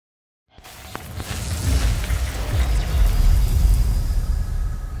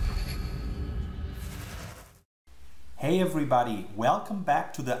Hey everybody, welcome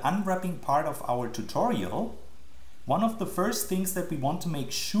back to the unwrapping part of our tutorial. One of the first things that we want to make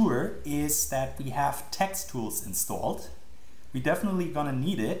sure is that we have text tools installed. We're definitely gonna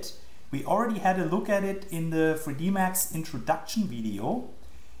need it. We already had a look at it in the 3D Max introduction video.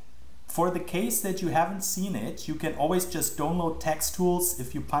 For the case that you haven't seen it, you can always just download text tools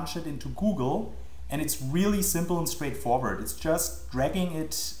if you punch it into Google, and it's really simple and straightforward. It's just dragging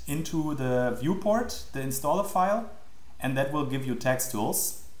it into the viewport, the installer file, and that will give you text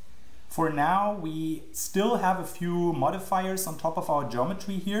tools. For now, we still have a few modifiers on top of our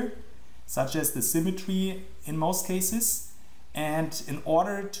geometry here, such as the symmetry in most cases. And in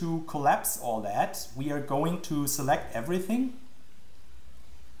order to collapse all that, we are going to select everything,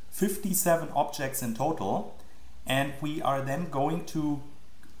 57 objects in total, and we are then going to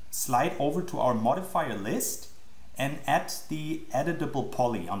slide over to our modifier list and add the editable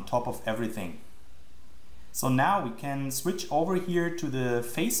poly on top of everything. So now we can switch over here to the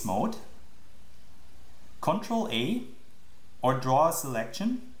face mode, Ctrl A, or draw a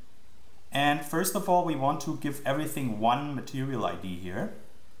selection. And first of all, we want to give everything one material ID here.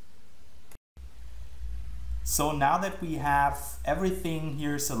 So now that we have everything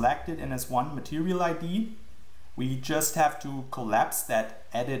here selected and as one material ID, we just have to collapse that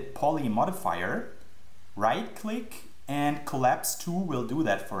edit poly modifier. Right click and collapse to will do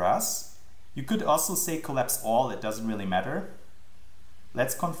that for us. You could also say collapse all, it doesn't really matter.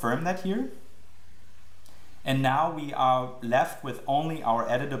 Let's confirm that here. And now we are left with only our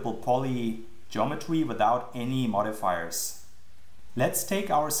editable poly geometry without any modifiers. Let's take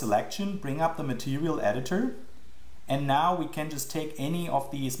our selection, bring up the material editor, and now we can just take any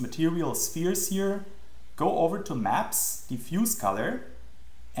of these material spheres here, go over to maps, diffuse color,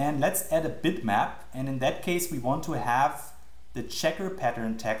 and let's add a bitmap. And in that case, we want to have the checker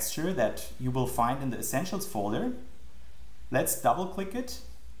pattern texture that you will find in the essentials folder. Let's double click it.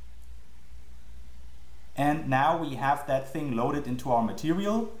 And now we have that thing loaded into our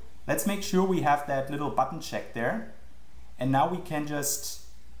material. Let's make sure we have that little button checked there. And now we can just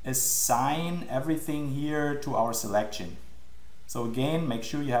assign everything here to our selection. So again, make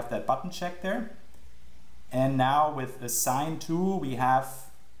sure you have that button checked there. And now with assign to, we have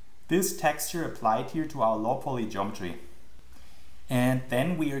this texture applied here to our low poly geometry. And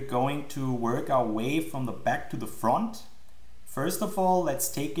then we are going to work our way from the back to the front. First of all, let's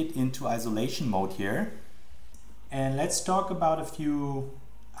take it into isolation mode here. And let's talk about a few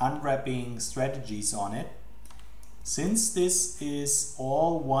unwrapping strategies on it. Since this is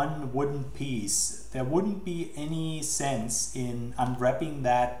all one wooden piece, there wouldn't be any sense in unwrapping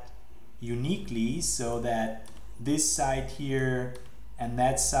that uniquely so that this side here and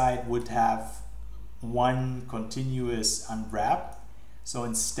that side would have one continuous unwrap. So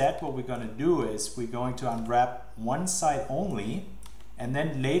instead what we're going to do is we're going to unwrap one side only, and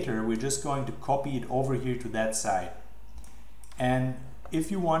then later we're just going to copy it over here to that side. And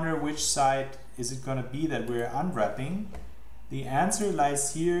if you wonder which side is it going to be that we're unwrapping, the answer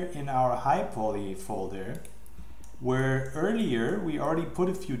lies here in our high poly folder, where earlier we already put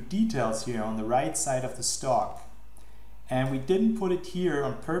a few details here on the right side of the stock. And we didn't put it here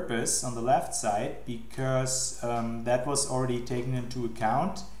on purpose on the left side because that was already taken into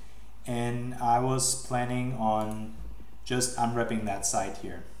account, and I was planning on just unwrapping that side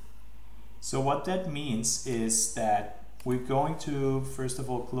here. So what that means is that we're going to first of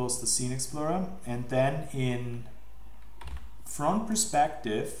all close the Scene Explorer, and then in front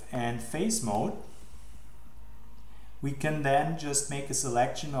perspective and face mode, we can then just make a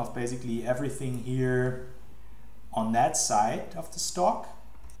selection of basically everything here on that side of the stock.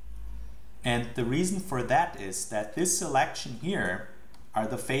 And the reason for that is that this selection here are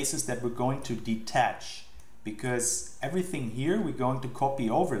the faces that we're going to detach, because everything here we're going to copy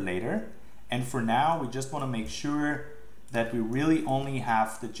over later, and for now we just want to make sure that we really only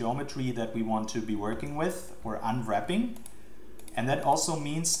have the geometry that we want to be working with or unwrapping. And that also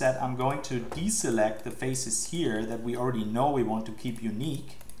means that I'm going to deselect the faces here that we already know we want to keep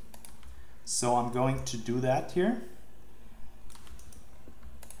unique. So I'm going to do that here.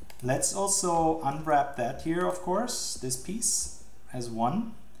 Let's also unwrap that here, of course, this piece as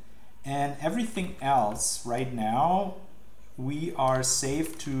one. And everything else right now we are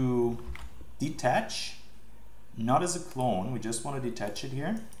safe to detach, not as a clone, we just want to detach it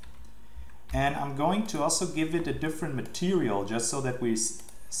here. And I'm going to also give it a different material just so that we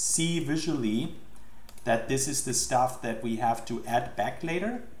see visually that this is the stuff that we have to add back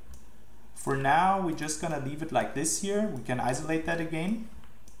later. For now, we're just gonna leave it like this here. We can isolate that again.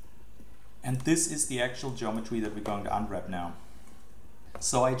 And this is the actual geometry that we're going to unwrap now.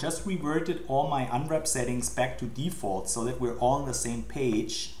 So I just reverted all my unwrap settings back to default so that we're all on the same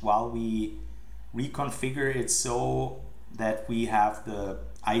page while we reconfigure it so that we have the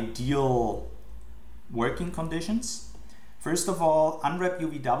ideal working conditions. First of all, unwrap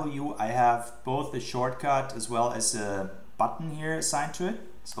UVW, I have both a shortcut as well as a button here assigned to it.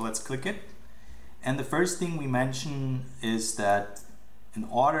 So let's click it. And the first thing we mention is that in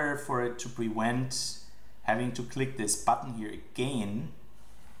order for it to prevent having to click this button here again,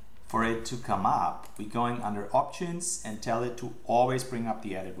 for it to come up, we're going under options and tell it to always bring up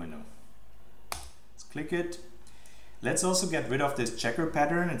the edit window. Let's click it. Let's also get rid of this checker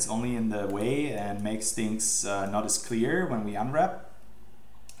pattern. It's only in the way and makes things not as clear when we unwrap.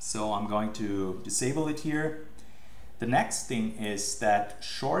 So I'm going to disable it here. The next thing is that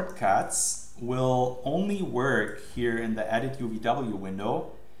shortcuts will only work here in the edit UVW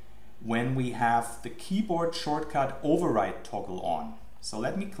window when we have the keyboard shortcut override toggle on. So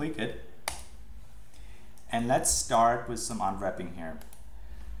let me click it and let's start with some unwrapping here.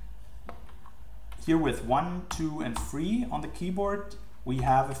 Here with 1, 2 and 3 on the keyboard, we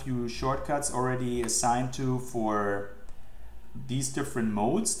have a few shortcuts already assigned to for these different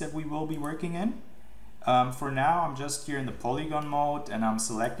modes that we will be working in. For now, I'm just here in the polygon mode and I'm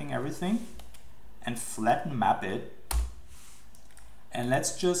selecting everything and flatten map it. And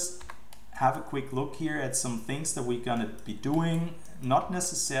let's just have a quick look here at some things that we're gonna be doing. Not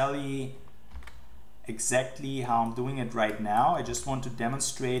necessarily exactly how I'm doing it right now. I just want to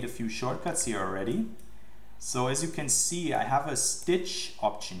demonstrate a few shortcuts here already. So as you can see, I have a stitch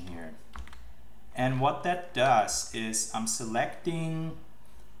option here. And what that does is I'm selecting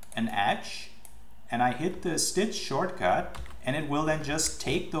an edge and I hit the stitch shortcut and it will then just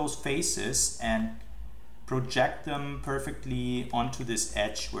take those faces and project them perfectly onto this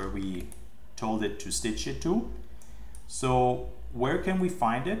edge where we told it to stitch it to. So where can we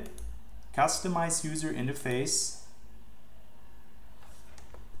find it? Customize user interface,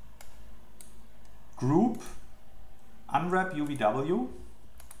 group, unwrap UVW,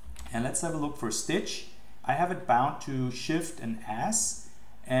 and let's have a look for stitch. I have it bound to Shift and S,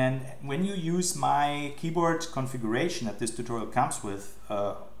 and when you use my keyboard configuration that this tutorial comes with,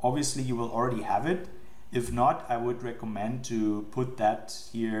 obviously you will already have it. If not, I would recommend to put that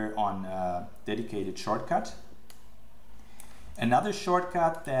here on a dedicated shortcut. Another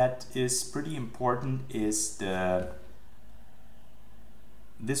shortcut that is pretty important is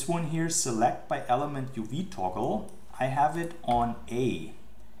this one here, select by element UV toggle. I have it on A.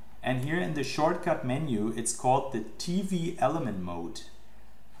 And here in the shortcut menu, it's called the TV element mode.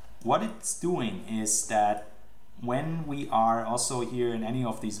 What it's doing is that when we are also here in any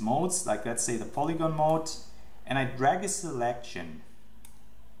of these modes, like let's say the polygon mode, and I drag a selection.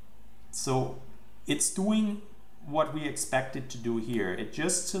 So it's doing what we expect it to do here. It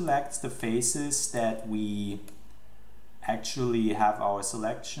just selects the faces that we actually have our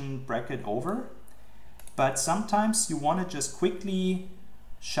selection bracket over. But sometimes you want to just quickly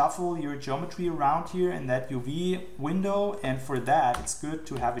shuffle your geometry around here in that UV window, and for that it's good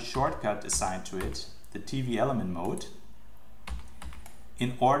to have a shortcut assigned to it, the TV element mode,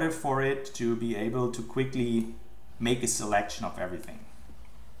 in order for it to be able to quickly make a selection of everything.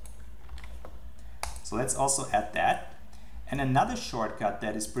 So let's also add that. And another shortcut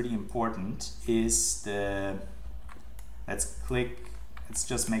that is pretty important is let's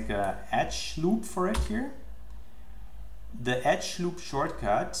just make a edge loop for it here. The edge loop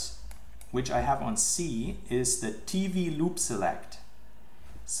shortcut, which I have on C, is the TV loop select.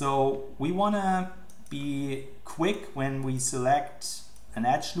 So we want to be quick when we select an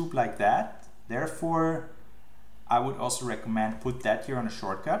edge loop like that. Therefore, I would also recommend put that here on a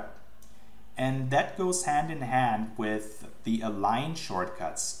shortcut. And that goes hand in hand with the align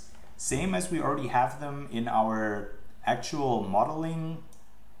shortcuts. Same as we already have them in our actual modeling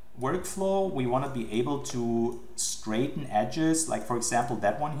workflow, we want to be able to straighten edges, like for example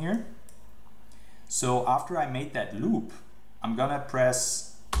that one here. So after I made that loop, I'm gonna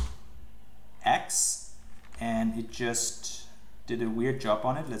press X and it just did a weird job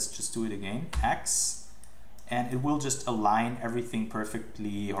on it. Let's just do it again, X, and it will just align everything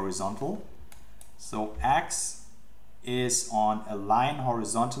perfectly horizontal. So X is on align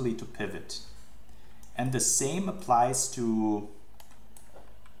horizontally to pivot. And the same applies to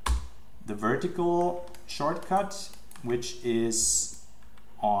the vertical shortcut, which is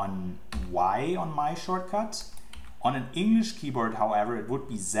on Y on my shortcut. On an English keyboard, however, it would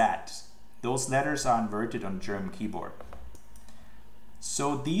be Z. Those letters are inverted on German keyboard.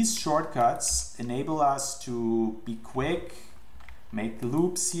 So these shortcuts enable us to be quick, make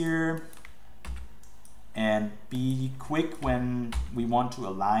loops here, and be quick when we want to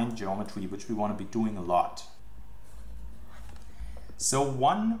align geometry, which we want to be doing a lot. So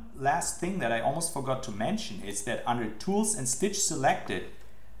one last thing that I almost forgot to mention is that under Tools and Stitch Selected,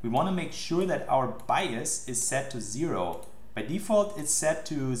 we want to make sure that our bias is set to 0. By default, it's set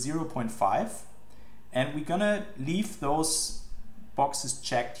to 0.5, and we're gonna leave those boxes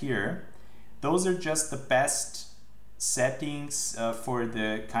checked here. Those are just the best settings for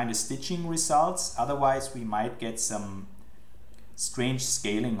the kind of stitching results. Otherwise, we might get some strange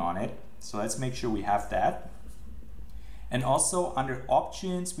scaling on it. So let's make sure we have that. And also under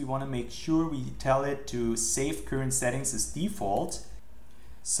options, we want to make sure we tell it to save current settings as default,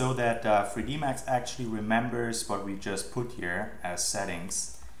 so that 3D Max actually remembers what we just put here as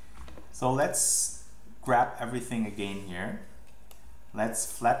settings. So let's grab everything again here. Let's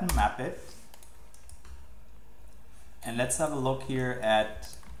flatten map it. And let's have a look here at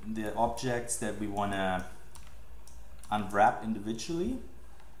the objects that we want to unwrap individually.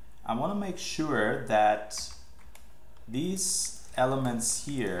 I want to make sure that these elements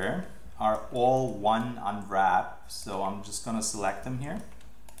here are all one unwrap, so I'm just going to select them here.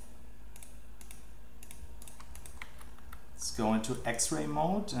 Let's go into X-ray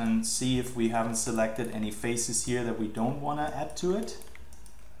mode and see if we haven't selected any faces here that we don't want to add to it.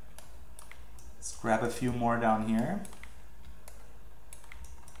 Let's grab a few more down here.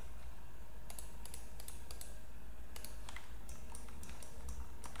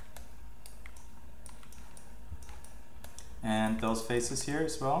 And those faces here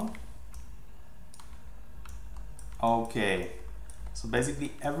as well. Okay, so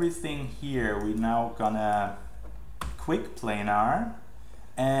basically everything here we now gonna quick planar,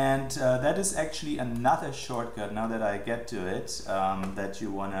 and that is actually another shortcut now that I get to it that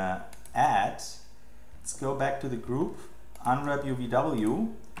you wanna add. Let's go back to the group, unwrap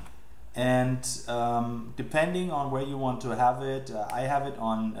UVW, and depending on where you want to have it, I have it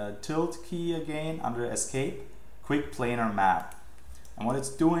on tilt key again under escape. Quick planar map, and what it's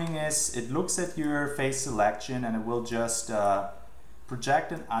doing is it looks at your face selection and it will just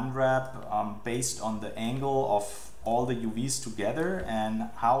project and unwrap based on the angle of all the UVs together and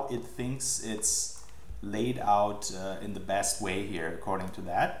how it thinks it's laid out in the best way here according to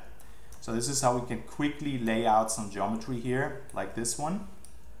that. So this is how we can quickly lay out some geometry here like this one.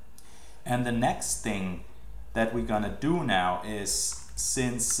 And the next thing that we're gonna do now is,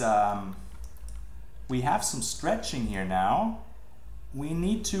 since we have some stretching here now, we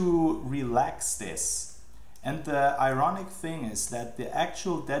need to relax this. And the ironic thing is that the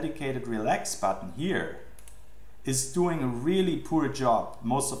actual dedicated relax button here is doing a really poor job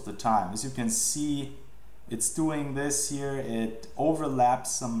most of the time. As you can see, it's doing this here, it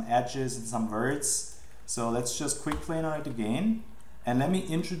overlaps some edges and some verts. So let's just quick planar it again. And let me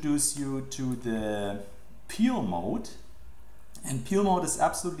introduce you to the peel mode. And peel mode is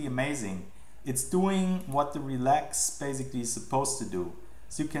absolutely amazing. It's doing what the relax basically is supposed to do.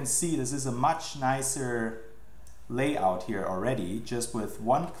 So you can see this is a much nicer layout here already, just with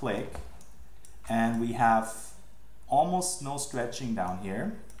one click, and we have almost no stretching down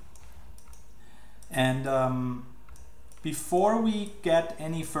here. And before we get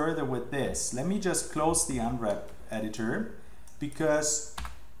any further with this, let me just close the unwrap editor, because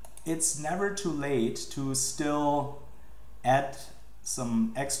it's never too late to still add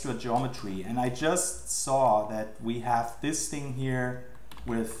some extra geometry. And I just saw that we have this thing here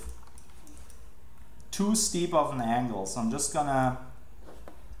with too steep of an angle, so I'm just gonna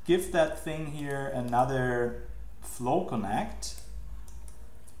give that thing here another flow connect.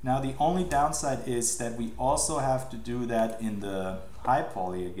 Now the only downside is that we also have to do that in the high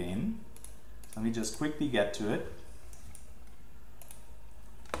poly again. Let me just quickly get to it.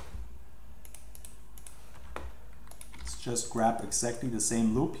 Just grab exactly the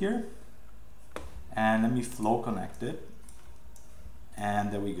same loop here and let me flow connect it,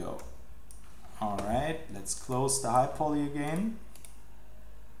 and there we go. All right, let's close the high poly again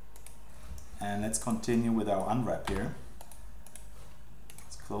and let's continue with our unwrap here.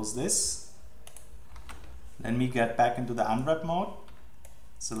 Let's close this. Let me get back into the unwrap mode,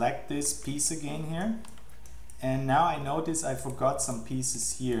 select this piece again here, and now I notice I forgot some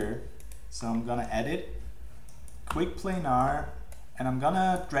pieces here, so I'm gonna edit, quick planar, and I'm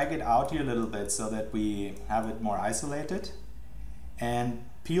gonna drag it out here a little bit so that we have it more isolated, and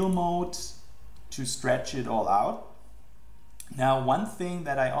peel mode to stretch it all out. Now one thing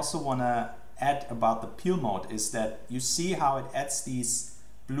that I also want to add about the peel mode is that you see how it adds these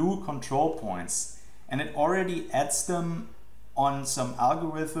blue control points, and it already adds them on some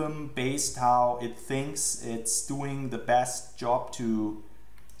algorithm based how it thinks it's doing the best job to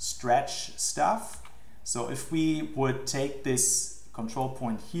stretch stuff. So if we would take this control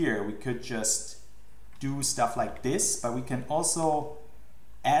point here, we could just do stuff like this, but we can also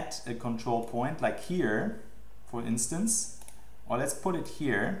add a control point like here, for instance, or let's put it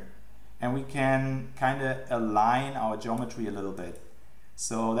here, and we can kind of align our geometry a little bit.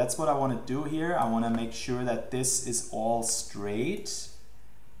 So that's what I want to do here. I want to make sure that this is all straight.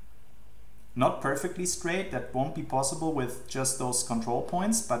 Not perfectly straight, that won't be possible with just those control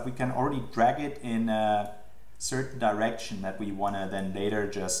points, but we can already drag it in a certain direction that we want to then later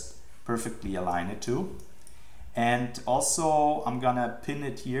just perfectly align it to. And also I'm gonna pin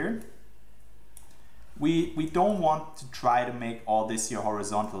it here. We don't want to try to make all this here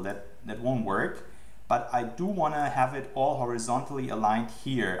horizontal, that won't work, but I do want to have it all horizontally aligned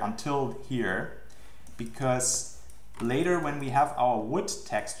here until here, because later when we have our wood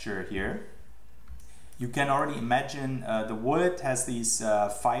texture here, you can already imagine the wood has these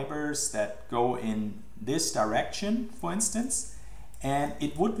fibers that go in this direction, for instance, and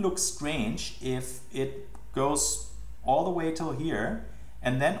it would look strange if it goes all the way till here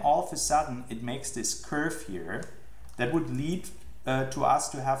and then all of a sudden it makes this curve here that would lead to us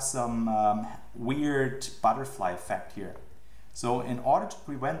to have some weird butterfly effect here. So in order to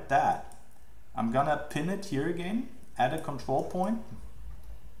prevent that, I'm gonna pin it here again, add a control point,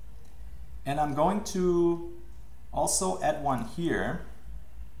 and I'm going to also add one here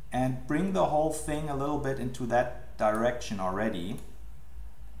and bring the whole thing a little bit into that direction already,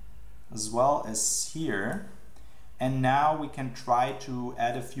 as well as here. And now we can try to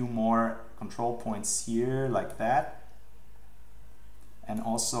add a few more control points here like that, and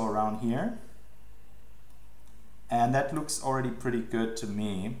also around here. And that looks already pretty good to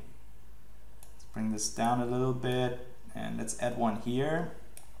me. Let's bring this down a little bit and let's add one here.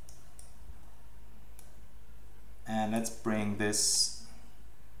 And let's bring this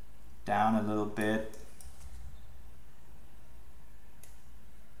down a little bit.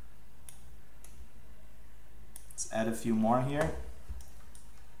 Let's add a few more here.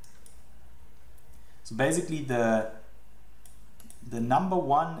 So basically the number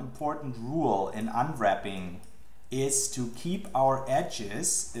one important rule in unwrapping is to keep our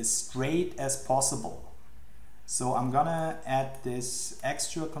edges as straight as possible. So I'm gonna add this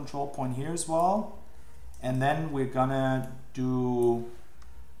extra control point here as well. And then we're gonna do,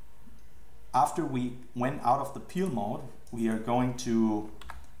 after we went out of the peel mode, we are going to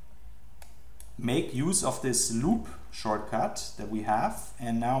make use of this loop shortcut that we have.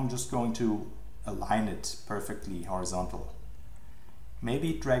 And now I'm just going to align it perfectly horizontal.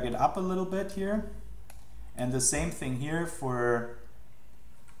 Maybe drag it up a little bit here. And the same thing here for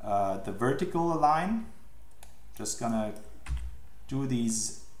the vertical align. Just gonna do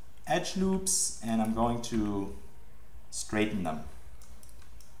these edge loops and I'm going to straighten them.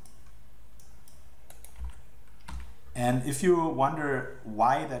 And if you wonder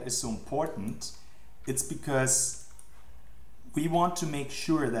why that is so important, it's because we want to make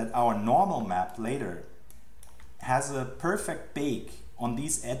sure that our normal map later has a perfect bake on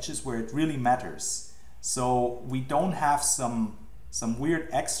these edges where it really matters. So we don't have some weird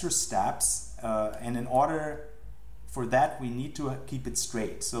extra steps, and in order for that we need to keep it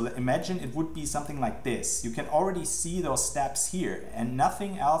straight. So imagine it would be something like this. You can already see those steps here and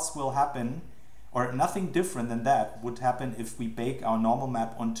nothing else will happen, or nothing different than that would happen if we bake our normal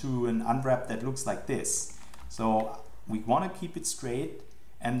map onto an unwrap that looks like this. So we want to keep it straight,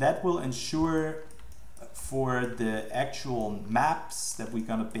 and that will ensure for the actual maps that we're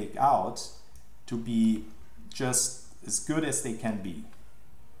going to bake out to be just as good as they can be.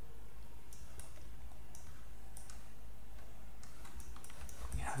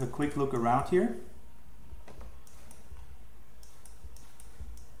 Have a quick look around here.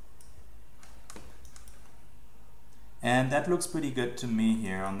 And that looks pretty good to me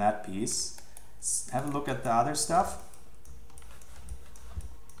here on that piece. Let's have a look at the other stuff.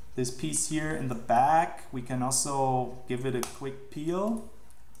 This piece here in the back, we can also give it a quick peel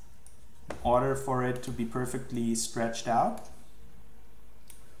in order for it to be perfectly stretched out.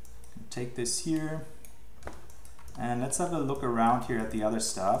 Take this here and let's have a look around here at the other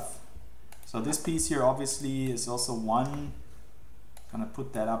stuff. So this piece here obviously is also one. Gonna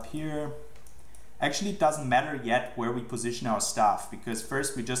put that up here. Actually, it doesn't matter yet where we position our stuff, because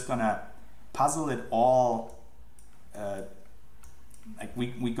first we're just gonna puzzle it all.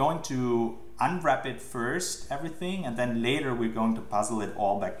 We're going to unwrap it first, everything, and then later we're going to puzzle it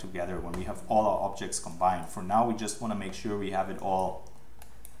all back together when we have all our objects combined. For now, we just want to make sure we have it all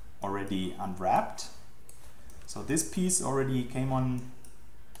already unwrapped. So this piece already came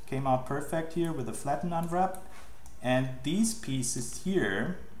out perfect here with a flattened unwrap, and these pieces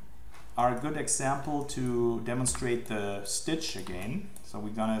here, are a good example to demonstrate the stitch again. So we're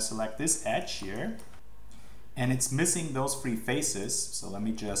gonna select this edge here, and it's missing those 3 faces. So let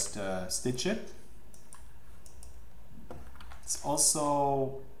me just stitch it. Let's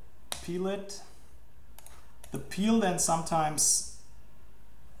also peel it. The peel then sometimes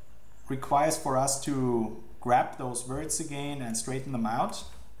requires for us to grab those verts again and straighten them out.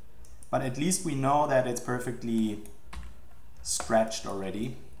 But at least we know that it's perfectly stretched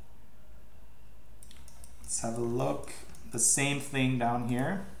already. Let's have a look. The same thing down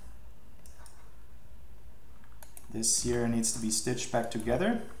here. This here needs to be stitched back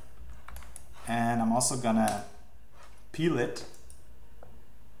together. And I'm also gonna peel it.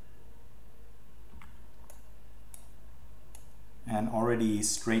 And already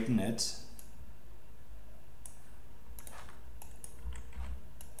straighten it.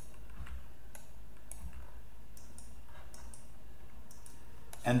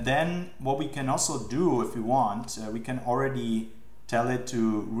 And then what we can also do, if we want, we can already tell it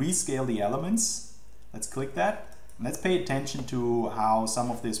to rescale the elements. Let's click that. Let's pay attention to how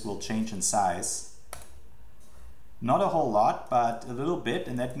some of this will change in size. Not a whole lot, but a little bit,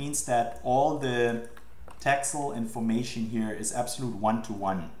 and that means that all the textile information here is absolute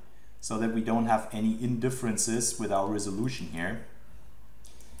 1-to-1, so that we don't have any indifferences with our resolution here.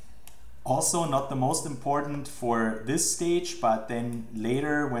 Also, not the most important for this stage, but then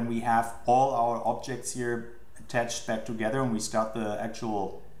later when we have all our objects here attached back together and we start the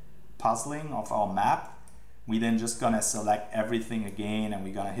actual puzzling of our map, we then just gonna select everything again, and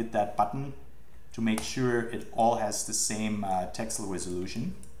we're gonna hit that button to make sure it all has the same textile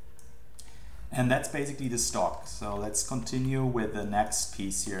resolution. And that's basically the stock. So let's continue with the next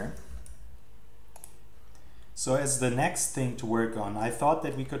piece here. So as the next thing to work on, I thought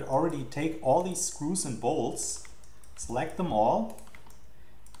that we could already take all these screws and bolts, select them all,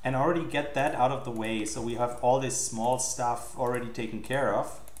 and already get that out of the way. So we have all this small stuff already taken care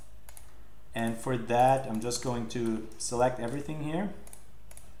of. And for that, I'm just going to select everything here.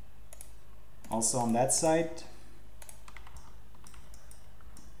 Also on that side.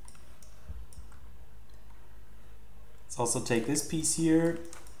 Let's also take this piece here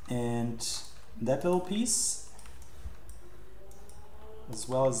and that little piece, as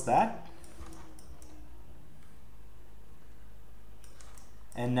well as that.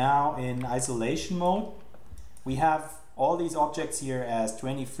 And now in isolation mode, we have all these objects here as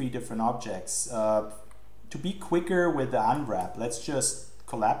 23 different objects. To be quicker with the unwrap, let's just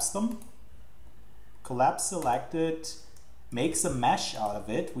collapse them. Collapse selected, makes a mesh out of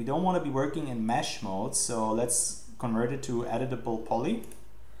it. We don't want to be working in mesh mode, so let's convert it to editable poly.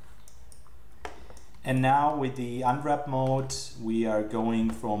 And now with the unwrap mode, we are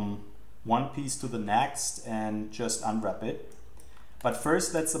going from one piece to the next and just unwrap it. But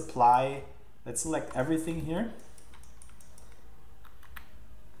first let's select everything here.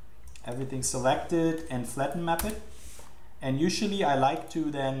 Everything selected and flatten map it. And usually I like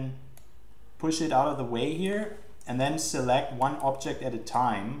to then push it out of the way here and then select one object at a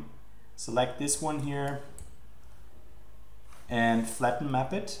time. Select this one here and flatten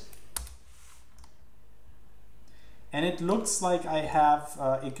map it. And it looks like I have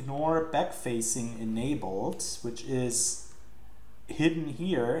ignore backfacing enabled, which is hidden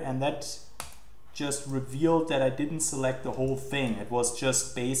here, and that just revealed that I didn't select the whole thing. It was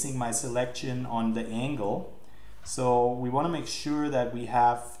just basing my selection on the angle. So we want to make sure that we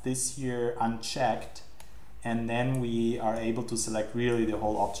have this here unchecked, and then we are able to select really the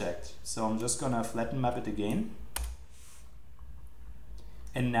whole object. So I'm just gonna flatten map it again.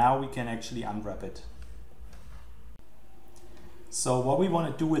 And now we can actually unwrap it. So what we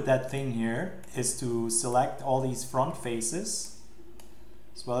want to do with that thing here is to select all these front faces,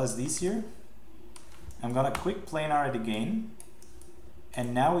 as well as these here. I'm gonna quick planar it again.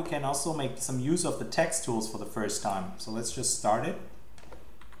 And now we can also make some use of the text tools for the first time. So let's just start it.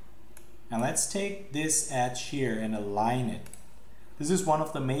 And let's take this edge here and align it. This is one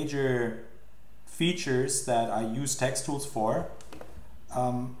of the major features that I use text tools for.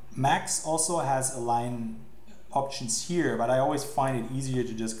 Max also has align options here, but I always find it easier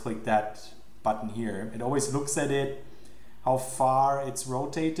to just click that button here. It always looks at it, how far it's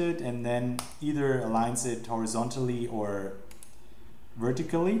rotated, and then either aligns it horizontally or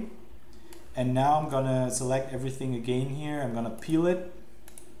vertically. And now I'm gonna select everything again here. I'm gonna peel it,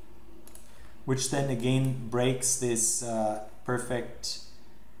 which then again breaks this perfect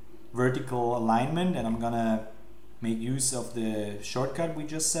vertical alignment, and I'm gonna make use of the shortcut we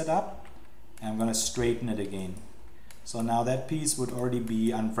just set up, and I'm gonna straighten it again. So now that piece would already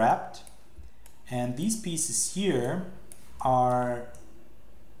be unwrapped, and these pieces here are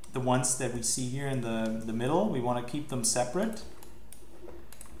the ones that we see here in the middle, we want to keep them separate.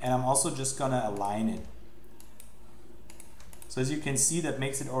 And I'm also just gonna align it. So as you can see, that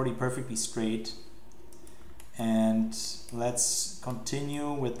makes it already perfectly straight. And let's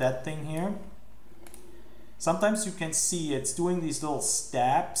continue with that thing here. Sometimes you can see it's doing these little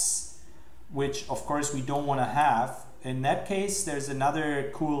stabs, which of course we don't want to have. In that case, there's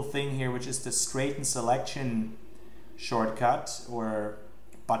another cool thing here, which is the straighten selection shortcut or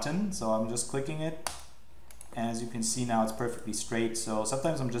button. So I'm just clicking it. And as you can see now, it's perfectly straight. So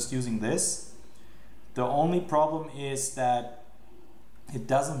sometimes I'm just using this. The only problem is that it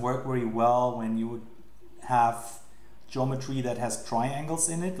doesn't work very well when you have geometry that has triangles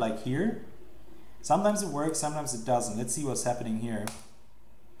in it, like here. Sometimes it works, sometimes it doesn't. Let's see what's happening here.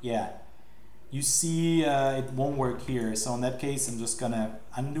 Yeah, you see it won't work here. So in that case, I'm just gonna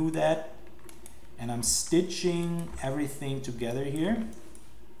undo that. And I'm stitching everything together here.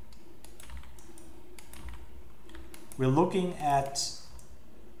 We're looking at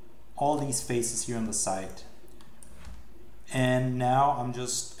all these faces here on the side. And now I'm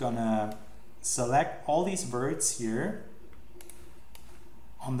just gonna select all these birds here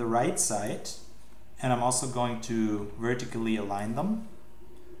on the right side. And I'm also going to vertically align them.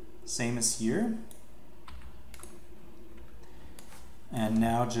 Same as here. And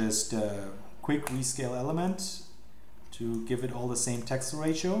now just a quick rescale element to give it all the same texture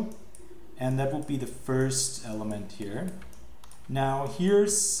ratio. And that will be the first element here. Now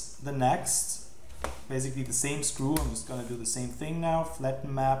here's the next, basically the same screw. I'm just gonna do the same thing now,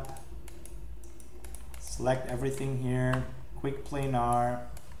 flatten map, select everything here, quick planar,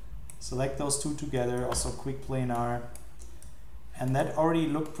 select those two together, also quick planar. And that already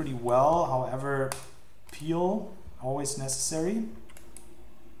looked pretty well, however, peel, always necessary.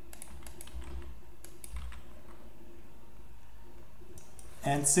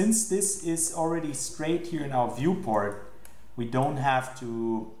 And since this is already straight here in our viewport, we don't have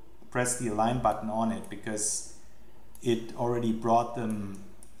to press the align button on it because it already brought them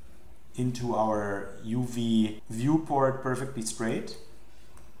into our UV viewport perfectly straight.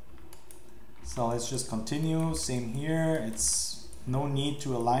 So let's just continue, same here, it's no need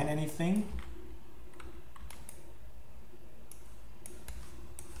to align anything.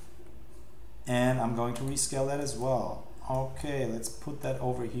 And I'm going to rescale that as well. Okay, let's put that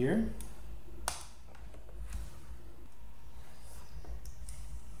over here.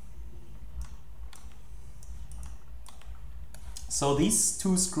 So these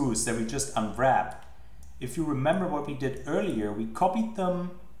two screws that we just unwrapped, if you remember what we did earlier, we copied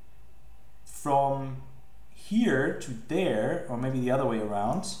them from here to there, or maybe the other way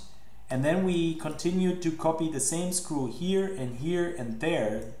around. And then we continued to copy the same screw here and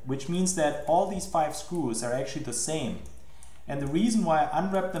there, which means that all these 5 screws are actually the same. And the reason why I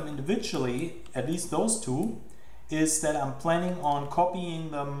unwrapped them individually, at least those two, is that I'm planning on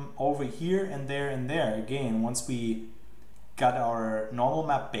copying them over here and there again once we got our normal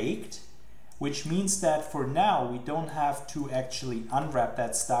map baked, which means that for now we don't have to actually unwrap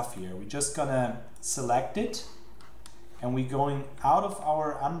that stuff here. We're just gonna select it and we're going out of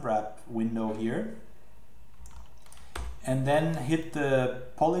our unwrap window here and then hit the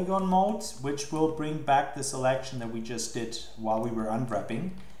polygon mode, which will bring back the selection that we just did while we were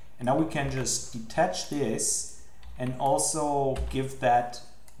unwrapping. And now we can just detach this and also give that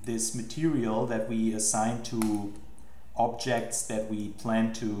this material that we assign to objects that we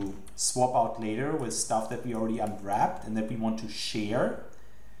plan to swap out later with stuff that we already unwrapped and that we want to share.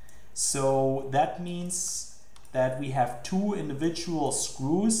 So that means that we have 2 individual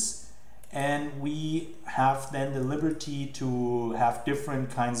screws and we have then the liberty to have different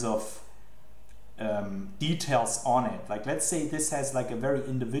kinds of details on it. Like let's say this has like a very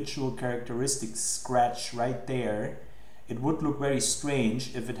individual characteristic scratch right there. It would look very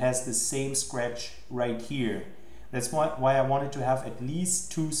strange if it has the same scratch right here. That's why I wanted to have at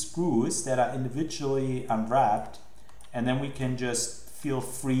least 2 screws that are individually unwrapped, and then we can just feel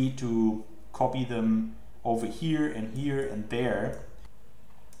free to copy them over here and there.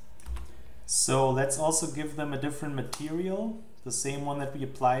 So let's also give them a different material, the same one that we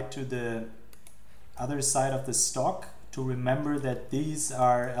applied to the other side of the stock, to remember that these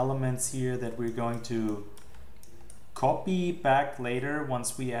are elements here that we're going to copy back later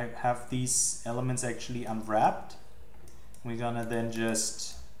once we have these elements actually unwrapped. We're gonna then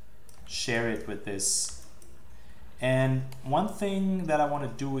just share it with this. And one thing that I want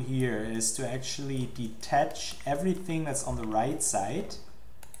to do here is to actually detach everything that's on the right side,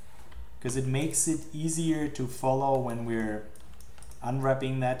 because it makes it easier to follow when we're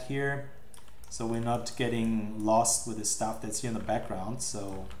unwrapping that here, so we're not getting lost with the stuff that's here in the background.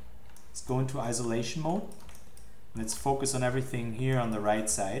 So Let's go into isolation mode. Let's focus on everything here on the right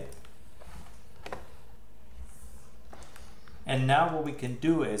side. And now what we can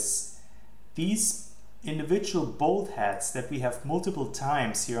do is these individual bolt heads that we have multiple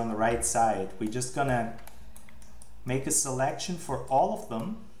times here on the right side, we're just gonna make a selection for all of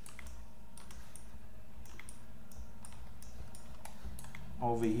them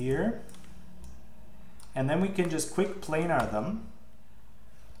over here, and then we can just quick planar them,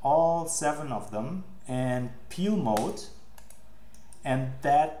 all 7 of them, and peel mode, and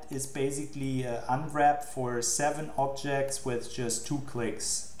that is basically unwrap for 7 objects with just 2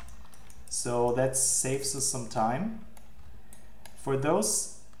 clicks. So that saves us some time. For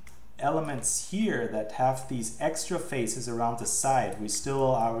those elements here that have these extra faces around the side, we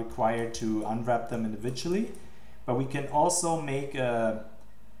still are required to unwrap them individually, but we can also make a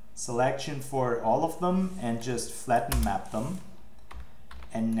selection for all of them and just flatten map them.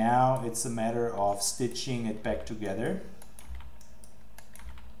 And now it's a matter of stitching it back together.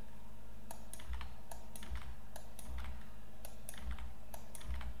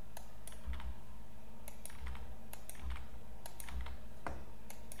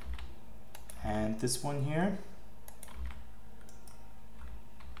 And this one here.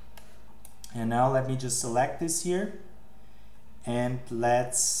 And now let me just select this here, and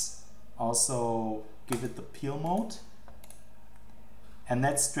let's also give it the peel mode, and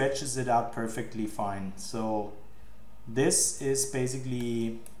that stretches it out perfectly fine. So this is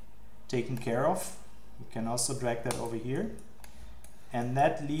basically taken care of. We can also drag that over here, and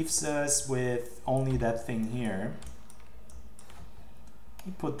that leaves us with only that thing here.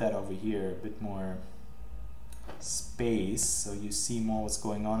 We put that over here, a bit more space so you see more what's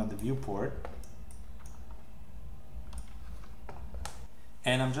going on in the viewport.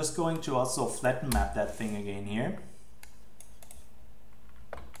 And I'm just going to also flatten map that thing again here.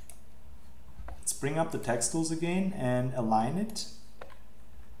 Let's bring up the text tools again and align it.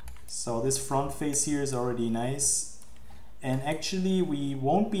 So this front face here is already nice. And actually we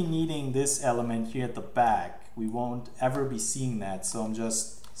won't be needing this element here at the back. We won't ever be seeing that. So I'm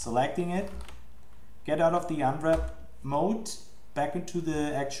just selecting it, get out of the unwrap mode, back into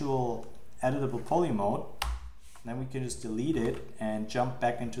the actual editable poly mode. Then we can just delete it and jump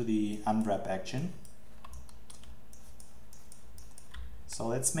back into the unwrap action. So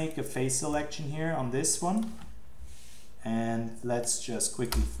let's make a face selection here on this one, and let's just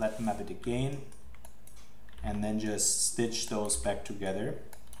quickly flatten map it again, and then just stitch those back together.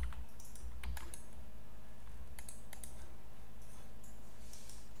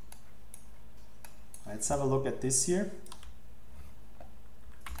 Let's have a look at this here.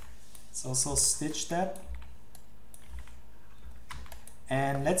 Let's also stitch that.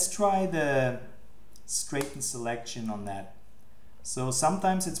 And let's try the straighten selection on that. So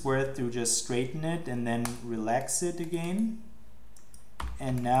sometimes it's worth to just straighten it and then relax it again.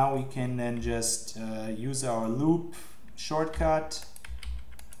 And now we can then just use our loop shortcut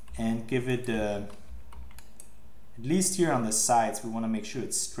and give it at least here on the sides, we want to make sure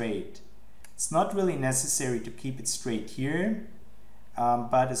it's straight. It's not really necessary to keep it straight here,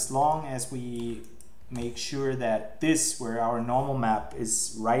 but as long as we make sure that this, where our normal map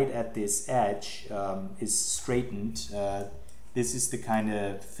is right at this edge, is straightened, this is the kind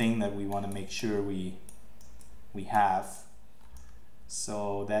of thing that we want to make sure we have.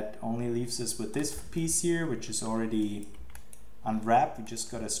 So that only leaves us with this piece here, which is already unwrapped. We just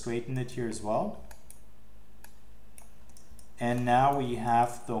got to straighten it here as well. And now we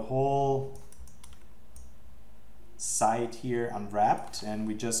have the whole side here unwrapped, and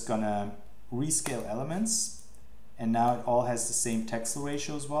we're just gonna rescale elements, and now it all has the same texel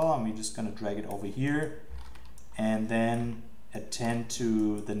ratio as well, and we're just gonna drag it over here and then attend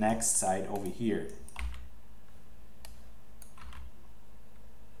to the next side over here.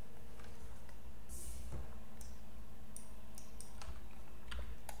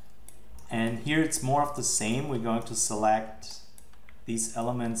 And here it's more of the same. We're going to select these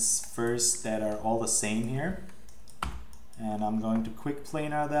elements first that are all the same here. And I'm going to quick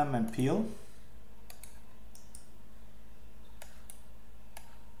planar them and peel.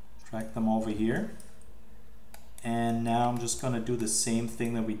 Drag them over here. And now I'm just going to do the same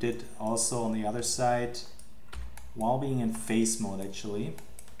thing that we did also on the other side while being in face mode actually.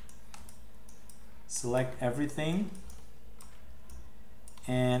 Select everything.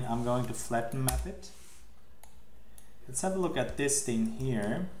 And I'm going to flatten map it. Let's have a look at this thing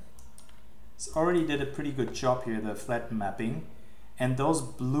here. It's already did a pretty good job here, the flatten mapping. And those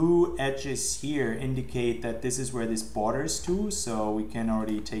blue edges here indicate that this is where this borders to, so we can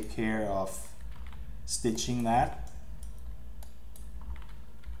already take care of stitching that.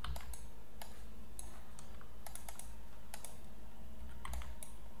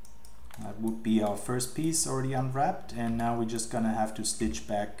 would be our first piece already unwrapped, and now we're just gonna have to stitch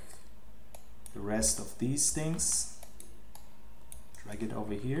back the rest of these things. Drag it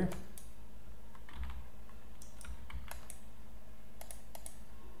over here.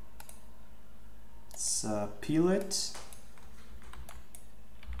 Let's peel it.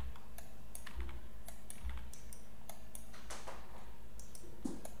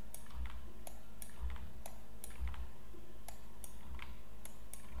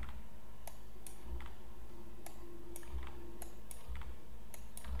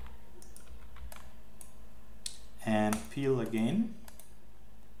 And peel again.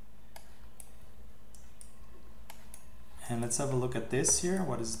 And let's have a look at this here.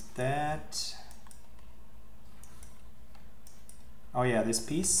 What is that? Oh yeah, this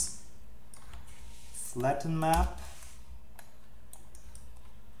piece. Flatten map.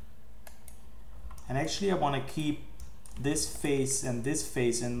 And actually I want to keep this face and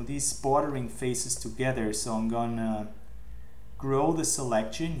these bordering faces together, so I'm gonna grow the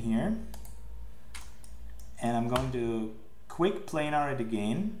selection here. And I'm going to quick planar it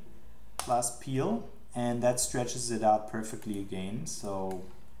again, plus peel, and that stretches it out perfectly again. So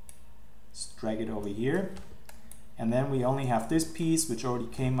let's drag it over here. And then we only have this piece, which already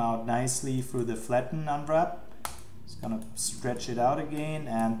came out nicely through the flatten unwrap. Just gonna stretch it out again,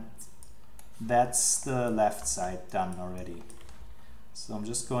 and that's the left side done already. So I'm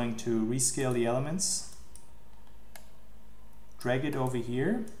just going to rescale the elements, drag it over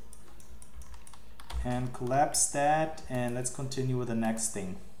here, and collapse that, and let's continue with the next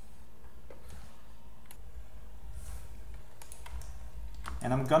thing.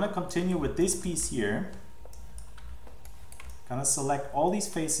 And I'm gonna continue with this piece here. Gonna select all these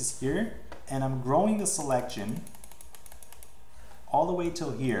faces here, and I'm growing the selection all the way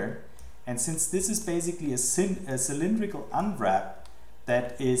till here. And since this is basically a cylindrical unwrap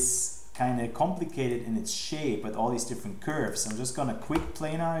that is kind of complicated in its shape with all these different curves, I'm just gonna quick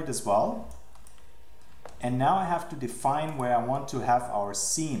planar it as well. And now I have to define where I want to have our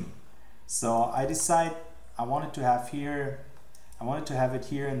seam. So I decide I wanted to have it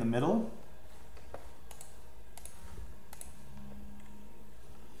here in the middle.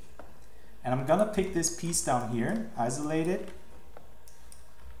 And I'm gonna pick this piece down here, isolate it,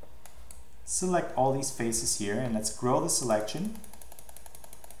 select all these faces here, and let's grow the selection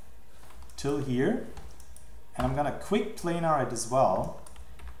till here. And I'm gonna quick planar it as well.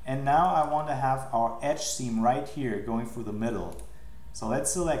 And now I want to have our edge seam right here going through the middle. So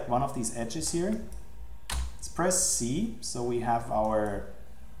let's select one of these edges here. Let's press C, so we have our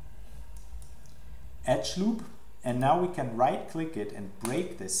edge loop. And now we can right click it and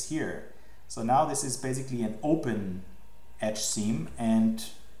break this here. So now this is basically an open edge seam, and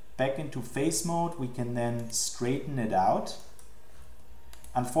back into face mode we can then straighten it out.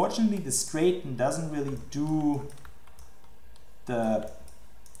 Unfortunately, the straighten doesn't really do the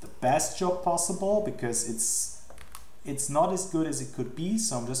best job possible, because it's not as good as it could be.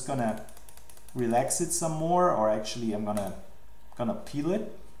 So I'm just gonna relax it some more, or actually I'm gonna peel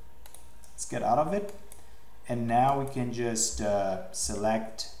it. Let's get out of it, and now we can just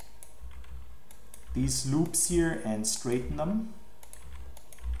select these loops here and straighten them.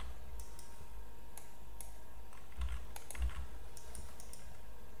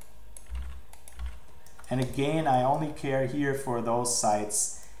 And again, I only care here for those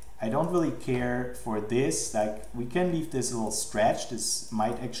sides. I don't really care for this. Like, we can leave this a little stretch. This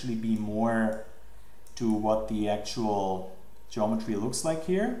might actually be more to what the actual geometry looks like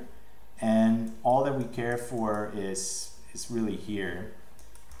here. And all that we care for is really here.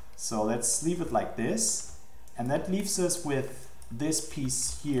 So let's leave it like this. And that leaves us with this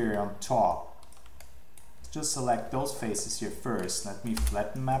piece here on top. Let's just select those faces here first. Let me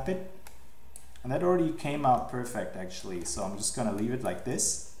flatten map it. And that already came out perfect actually. So I'm just gonna leave it like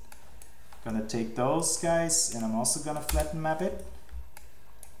this. Gonna take those guys, and I'm also gonna flatten map it.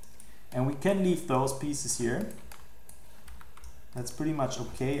 And we can leave those pieces here. That's pretty much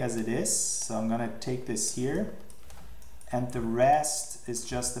okay as it is. So I'm gonna take this here, and the rest is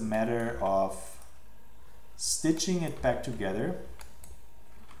just a matter of stitching it back together.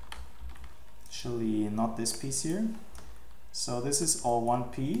 Actually, not this piece here. So this is all one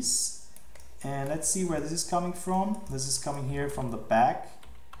piece. And let's see where this is coming from. This is coming here from the back.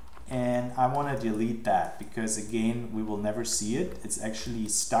 And I want to delete that, because again, we will never see it. It's actually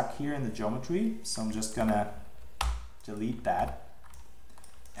stuck here in the geometry. So I'm just gonna delete that.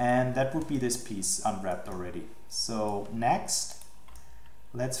 And that would be this piece unwrapped already. So next,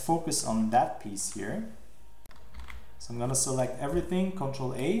 let's focus on that piece here. So I'm gonna select everything,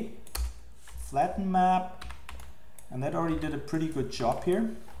 Control A, flatten map, and that already did a pretty good job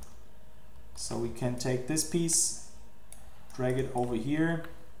here. So we can take this piece, drag it over here,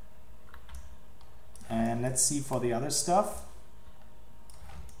 and let's see for the other stuff.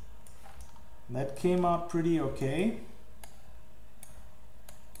 That came out pretty okay.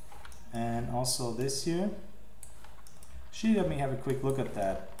 And also this here. Actually, let me have a quick look at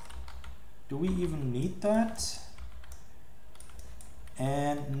that. Do we even need that?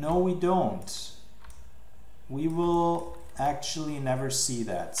 And no, we don't. We will actually never see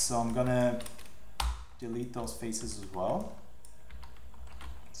that. So I'm gonna delete those faces as well.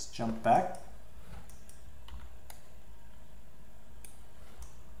 Let's jump back.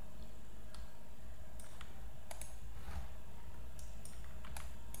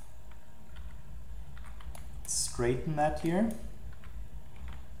 Straighten that here.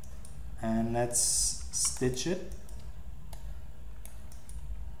 And let's stitch it.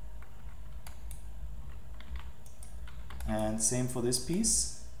 And same for this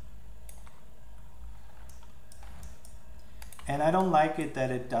piece. And I don't like it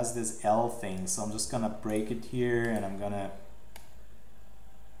that it does this L thing, so I'm just gonna break it here and I'm gonna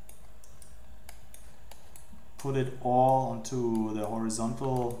put it all onto the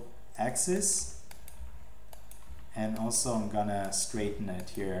horizontal axis. And also I'm gonna straighten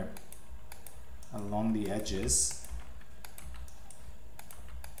it here along the edges.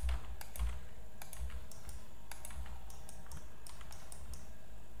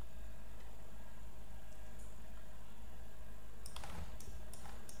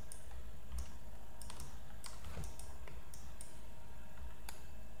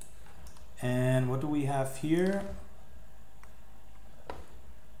 And what do we have here?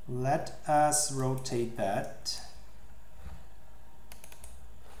 Let us rotate that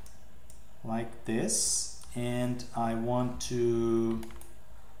like this, and I want to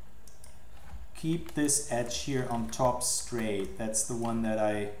keep this edge here on top straight. That's the one that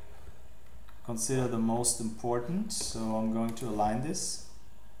I consider the most important, so I'm going to align this.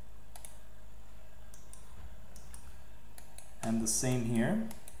 And the same here.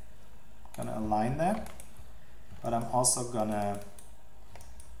 Gonna align that, but I'm also gonna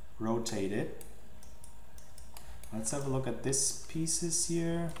rotate it. Let's have a look at this pieces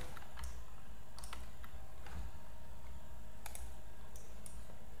here.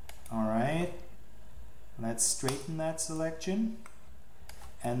 All right, let's straighten that selection,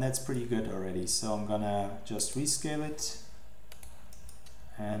 and that's pretty good already. So I'm gonna just rescale it,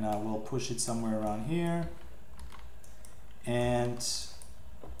 and I will push it somewhere around here, and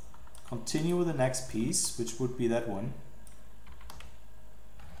continue with the next piece, which would be that one.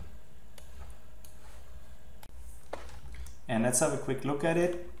 And let's have a quick look at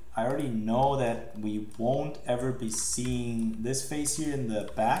it. I already know that we won't ever be seeing this face here in the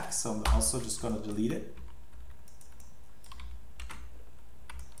back, so I'm also just going to delete it.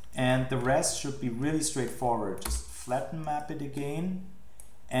 And the rest should be really straightforward. Just flatten map it again,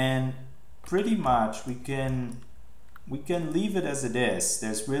 and pretty much we can leave it as it is.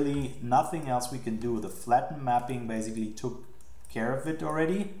 There's really nothing else we can do. The flatten mapping basically took care of it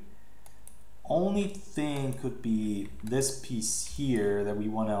already. Only thing could be this piece here that we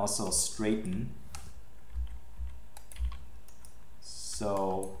want to also straighten.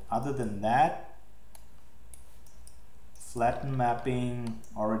 So other than that, flatten mapping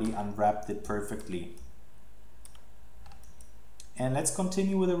already unwrapped it perfectly. And let's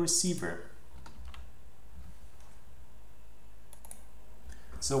continue with the receiver.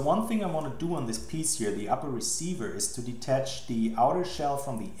 So one thing I want to do on this piece here, the upper receiver, is to detach the outer shell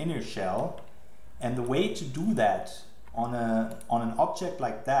from the inner shell. And the way to do that on an object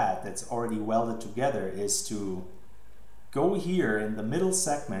like that that's already welded together is to go here in the middle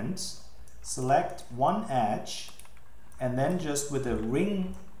segment, select one edge, and then just with a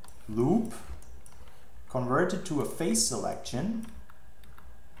ring loop, convert it to a face selection.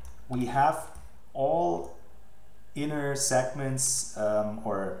 We have all inner segments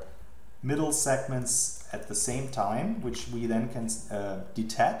or middle segments at the same time, which we then can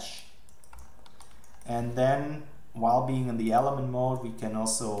detach. And then while being in the element mode, we can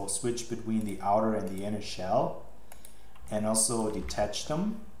also switch between the outer and the inner shell and also detach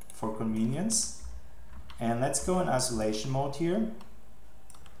them for convenience. And let's go in isolation mode here.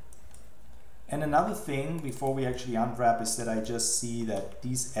 And another thing before we actually unwrap is that I just see that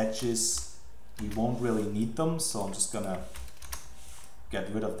these edges, we won't really need them, so I'm just gonna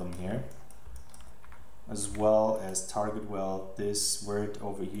get rid of them here, as well as target weld this word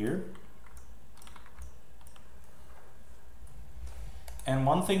over here. And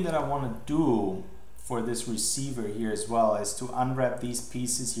one thing that I want to do for this receiver here as well is to unwrap these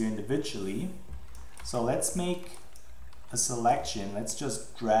pieces here individually. So let's make a selection. Let's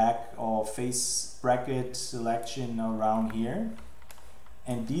just drag our face bracket selection around here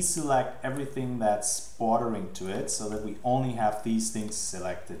and deselect everything that's bordering to it so that we only have these things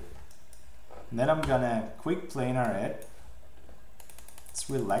selected. And then I'm gonna quick planar it. Let's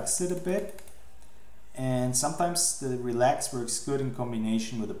relax it a bit. And sometimes the relax works good in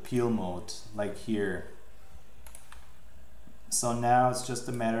combination with a peel mode, like here. So now it's just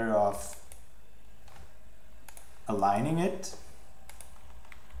a matter of aligning it.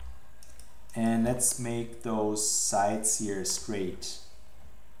 And let's make those sides here straight.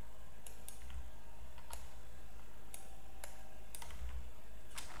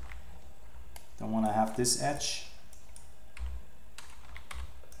 Don't want to have this edge.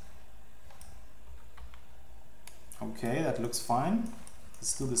 Okay, that looks fine.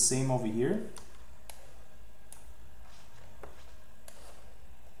 Let's do the same over here.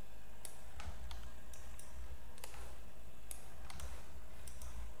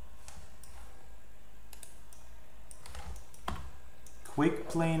 Quick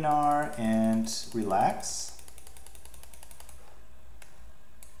planar and relax.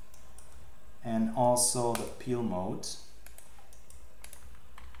 And also the peel mode,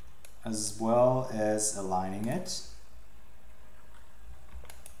 as well as aligning it.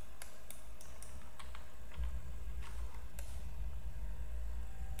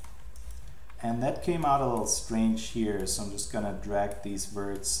 And that came out a little strange here, so I'm just gonna drag these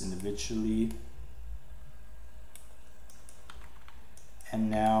verts individually. And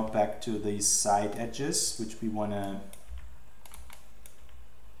now back to these side edges, which we wanna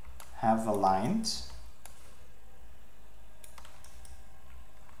have aligned.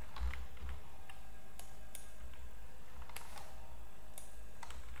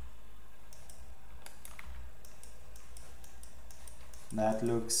 That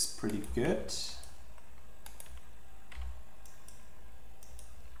looks pretty good.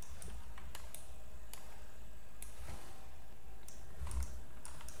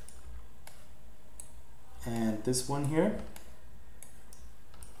 And this one here.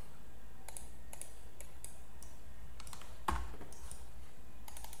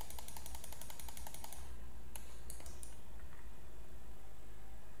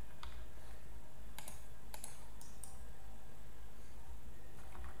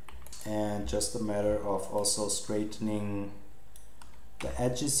 And just a matter of also straightening the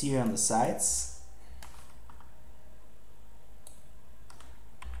edges here on the sides.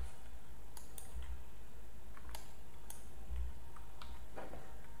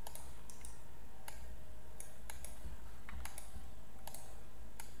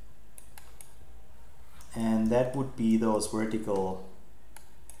 And that would be those vertical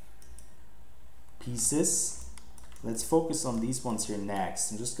pieces. Let's focus on these ones here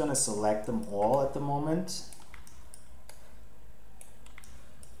next. I'm just gonna select them all at the moment.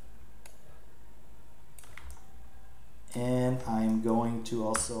 And I'm going to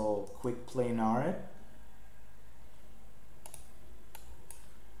also quick planar it.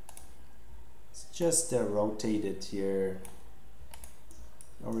 It's just rotate it here.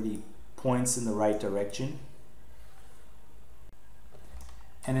 Already points in the right direction.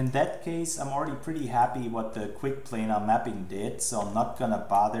 And in that case, I'm already pretty happy what the quick planar mapping did, so I'm not gonna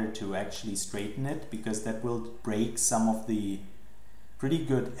bother to actually straighten it because that will break some of the pretty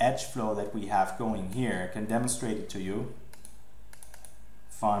good edge flow that we have going here. I can demonstrate it to you.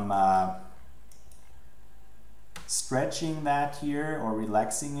 If I'm stretching that here or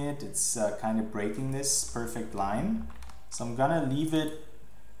relaxing it, it's kind of breaking this perfect line. So I'm gonna leave it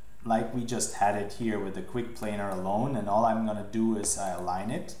like we just had it here with the quick planar alone, and all I'm gonna do is I align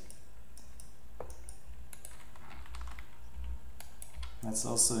it. Let's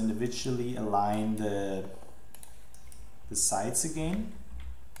also individually align the sides again.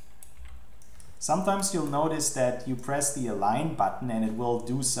 Sometimes you'll notice that you press the align button and it will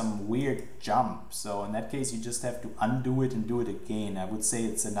do some weird jump. So in that case, you just have to undo it and do it again. I would say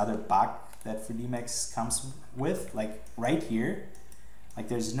it's another bug that 3D Max comes with, like right here. Like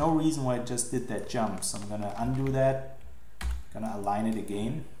there's no reason why it just did that jump. So I'm gonna undo that, gonna align it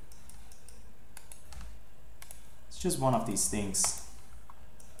again. It's just one of these things.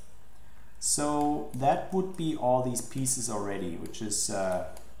 So that would be all these pieces already, which is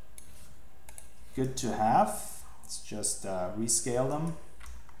good to have. Let's just rescale them.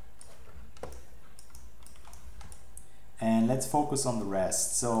 And let's focus on the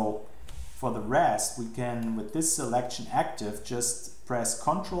rest. So for the rest, we can, with this selection active, just press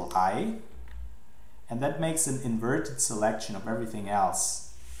Ctrl I, and that makes an inverted selection of everything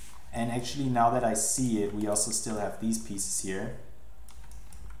else. And actually, now that I see it, we also still have these pieces here.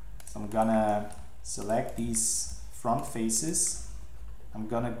 So I'm gonna select these front faces. I'm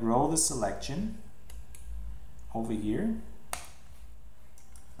gonna grow the selection over here.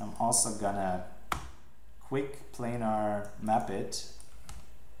 I'm also gonna quick planar map it.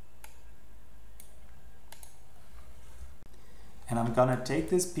 And I'm gonna take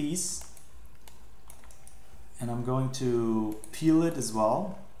this piece and I'm going to peel it as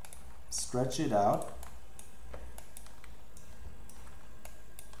well, stretch it out.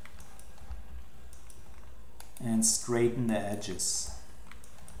 And straighten the edges.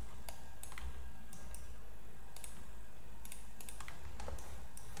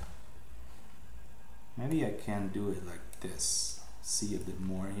 Maybe I can do it like this. See a bit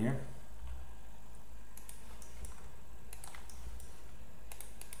more here.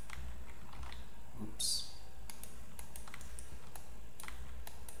 Oops.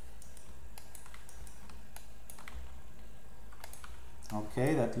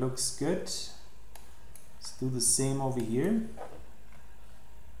 Okay, that looks good. Let's do the same over here.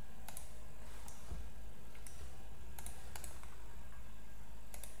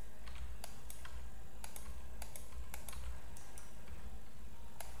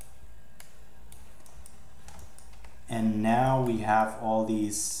 And now we have all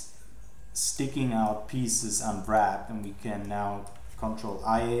these sticking out pieces unwrapped, and we can now Control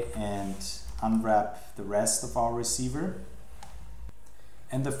I and unwrap the rest of our receiver.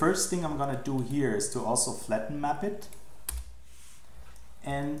 And the first thing I'm gonna do here is to also flatten map it.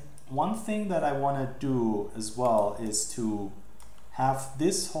 And one thing that I wanna do as well is to have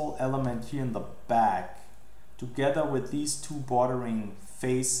this whole element here in the back together with these two bordering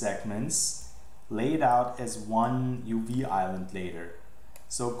face segments laid out as one UV island later.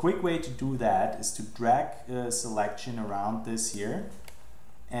 So a quick way to do that is to drag a selection around this here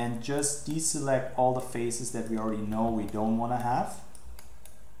and just deselect all the faces that we already know we don't want to have.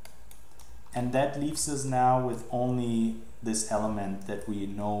 And that leaves us now with only this element that we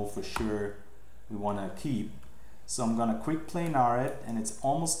know for sure we want to keep. So I'm gonna quick planar it, and it's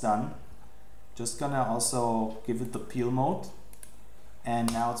almost done. Just gonna also give it the peel mode.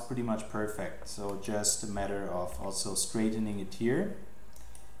 And now it's pretty much perfect. So just a matter of also straightening it here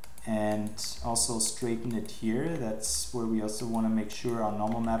and also straighten it here. That's where we also want to make sure our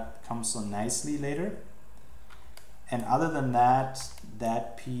normal map comes on nicely later. And other than that,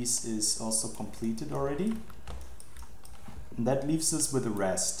 that piece is also completed already. And that leaves us with the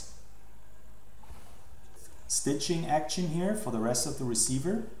rest. Stitching action here for the rest of the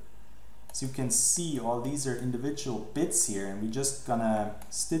receiver. So you can see all these are individual bits here, and we're just gonna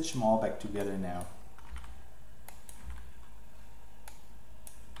stitch them all back together now.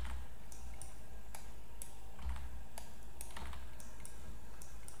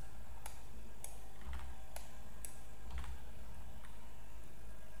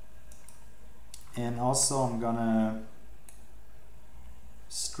 And also I'm gonna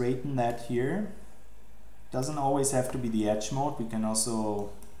straighten that here. Doesn't always have to be the edge mode, we can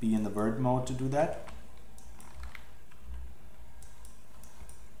also be in the vert mode to do that.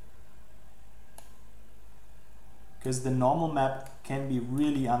 Because the normal map can be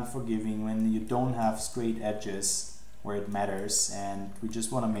really unforgiving when you don't have straight edges where it matters, and we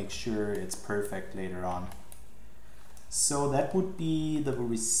just want to make sure it's perfect later on. So that would be the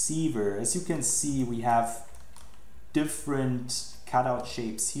receiver. As you can see, we have different cutout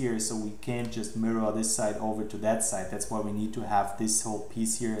shapes here, so we can't just mirror this side over to that side. That's why we need to have this whole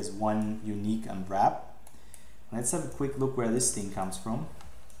piece here as one unique unwrap. Let's have a quick look where this thing comes from.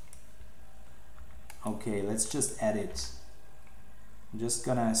 Okay, let's just add it. I'm just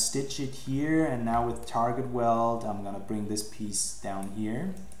gonna stitch it here, and now with target weld I'm gonna bring this piece down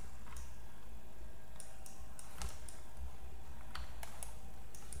here.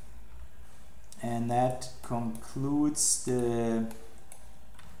 And that concludes the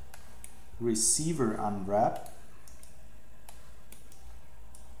receiver unwrap.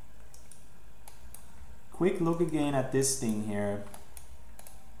 Quick look again at this thing here.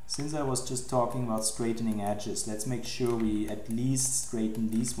 Since I was just talking about straightening edges, let's make sure we at least straighten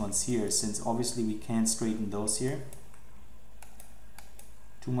these ones here, since obviously we can't straighten those here.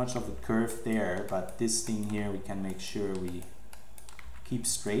 Too much of a curve there, but this thing here we can make sure we keep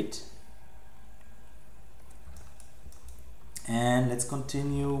straight. And let's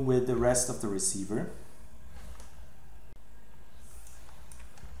continue with the rest of the receiver.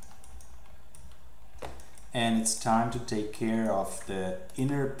 And it's time to take care of the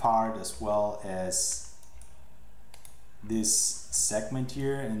inner part as well as this segment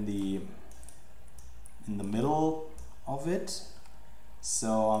here in the middle of it.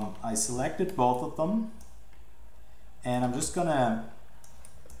 So I selected both of them, and I'm just gonna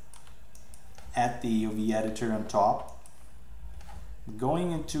add the UV editor on top.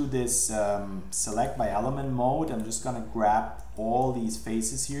 Going into this select by element mode, I'm just gonna grab all these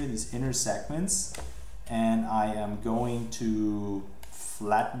faces here, these inner segments, and I am going to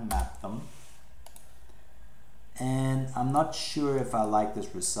flatten map them. And I'm not sure if I like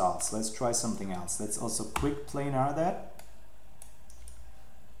this result, so let's try something else. Let's also quick planar that.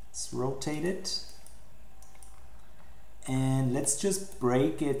 Let's rotate it. And let's just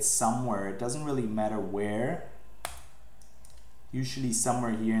break it somewhere. It doesn't really matter where. Usually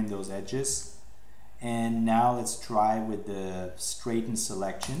somewhere here in those edges. And now let's try with the straighten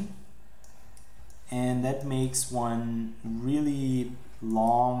selection. And that makes one really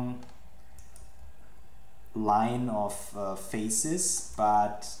long line of faces,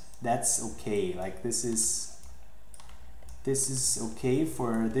 but that's okay. Like this is okay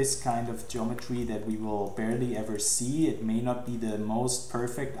for this kind of geometry that we will barely ever see. It may not be the most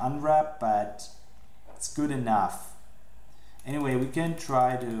perfect unwrap, but it's good enough. Anyway, we can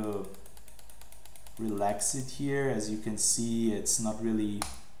try to relax it here. As you can see, it's not really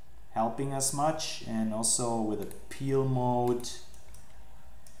helping us much. And also with a peel mode,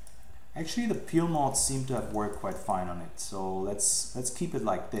 actually the peel modes seem to have worked quite fine on it. So let's keep it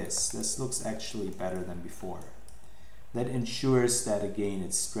like this. This looks actually better than before. That ensures that again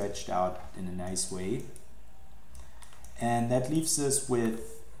it's stretched out in a nice way. And that leaves us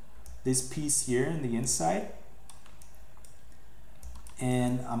with this piece here in the inside.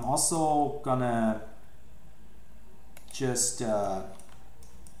 And I'm also gonna just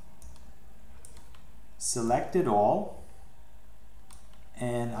select it all,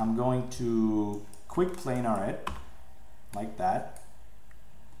 and I'm going to quick planar it like that.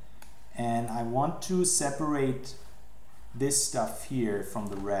 And I want to separate this stuff here from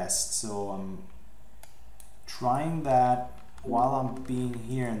the rest, so I'm trying that while I'm being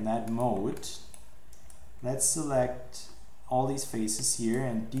here in that mode. Let's select all these faces here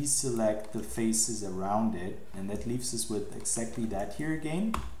and deselect the faces around it, and that leaves us with exactly that here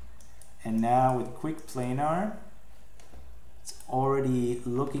again. And now with quick planar, it's already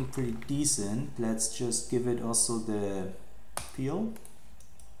looking pretty decent. Let's just give it also the peel.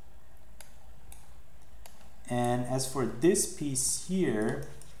 And as for this piece here,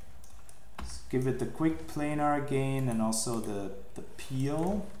 let's give it the quick planar again and also the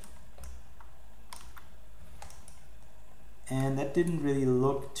peel. And that didn't really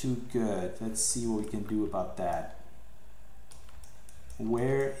look too good. Let's see what we can do about that.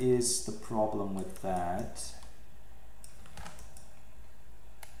 Where is the problem with that?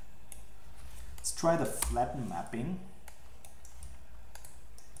 Let's try the flatten mapping.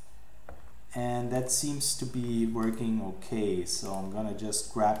 And that seems to be working okay. So I'm gonna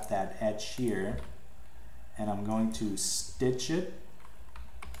just grab that edge here and I'm going to stitch it.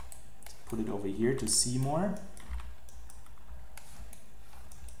 Put it over here to see more.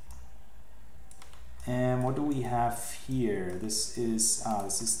 And what do we have here? This is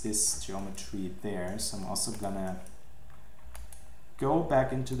this geometry there. So I'm also gonna go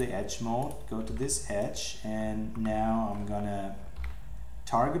back into the edge mode, go to this edge, and now I'm gonna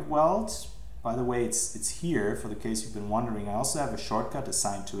target weld. By the way, it's here for the case you've been wondering. I also have a shortcut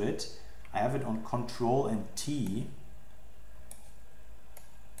assigned to it. I have it on Control and T.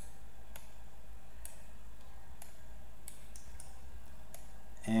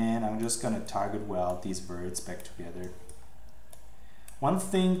 And I'm just going to target weld these verts back together. One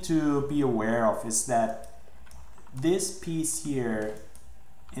thing to be aware of is that this piece here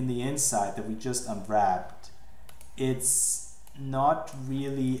in the inside that we just unwrapped, it's not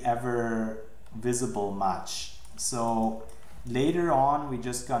really ever visible much. So later on we're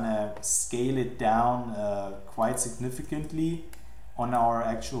just gonna scale it down quite significantly on our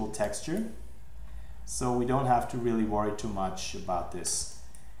actual texture. So we don't have to really worry too much about this.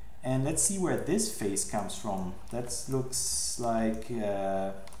 And let's see where this face comes from. That looks like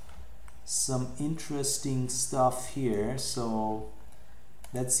some interesting stuff here. So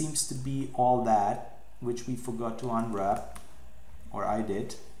that seems to be all that, which we forgot to unwrap, or I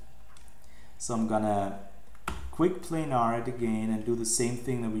did. So I'm gonna quick planar it again and do the same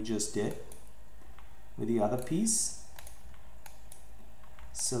thing that we just did with the other piece.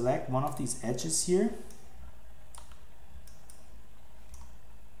 Select one of these edges here.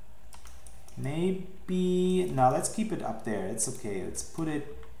 Maybe, now let's keep it up there, it's okay. Let's put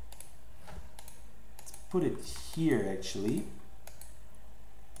it here actually.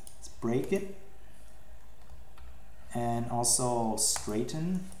 Let's break it and also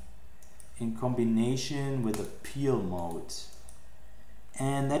straighten in combination with the peel mode.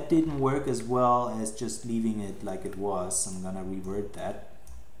 And that didn't work as well as just leaving it like it was. I'm gonna revert that.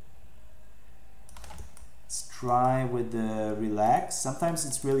 try with the relax. Sometimes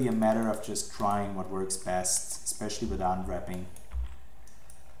it's really a matter of just trying what works best, especially with unwrapping.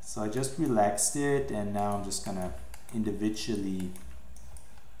 So I just relaxed it, and now I'm just gonna individually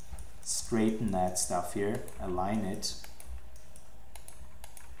straighten that stuff here, align it.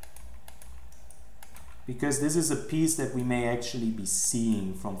 Because this is a piece that we may actually be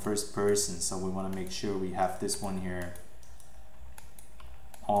seeing from first person, so we want to make sure we have this one here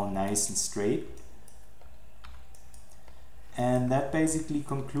all nice and straight. And that basically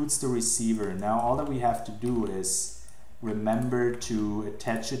concludes the receiver. Now all that we have to do is remember to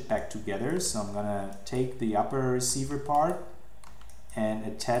attach it back together. So I'm gonna take the upper receiver part and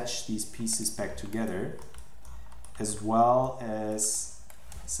attach these pieces back together, as well as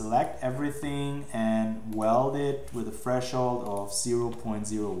select everything and weld it with a threshold of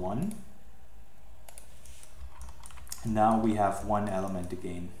 0.01. And now we have one element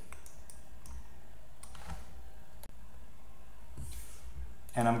again.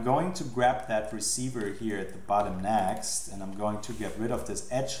 And I'm going to grab that receiver here at the bottom next, and I'm going to get rid of this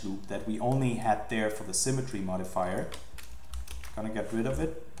edge loop that we only had there for the symmetry modifier. Gonna get rid of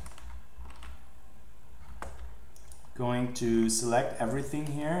it. Going to select everything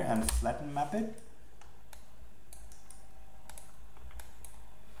here and flatten map it.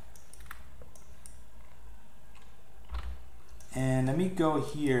 And let me go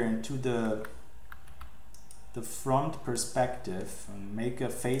here into the front perspective and make a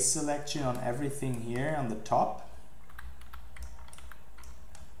face selection on everything here on the top,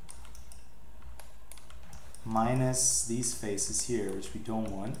 minus these faces here, which we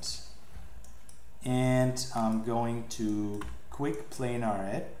don't want. And I'm going to quick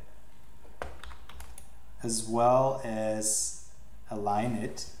planar it, as well as align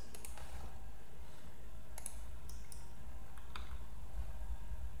it.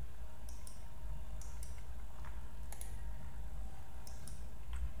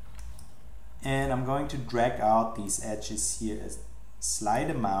 And I'm going to drag out these edges here a slight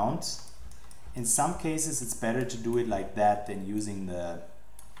amount. In some cases it's better to do it like that than using the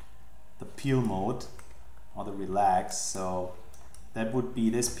peel mode or the relax. So that would be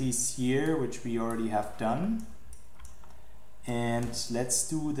this piece here, which we already have done. And let's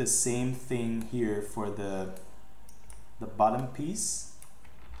do the same thing here for the bottom piece.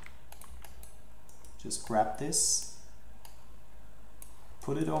 Just grab this,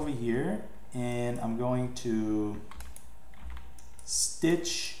 put it over here, and I'm going to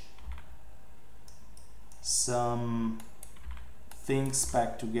stitch some things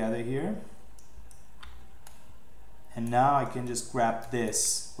back together here. And now I can just grab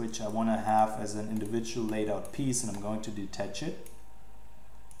this, which I want to have as an individual laid out piece, and I'm going to detach it.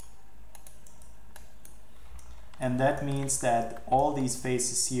 And that means that all these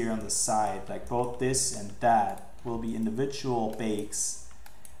faces here on the side, like both this and that, will be individual bakes,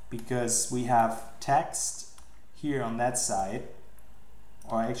 because we have text here on that side,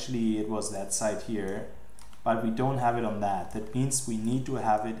 or actually it was that side here, but we don't have it on that. That means we need to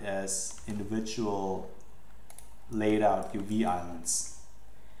have it as individual laid out UV islands.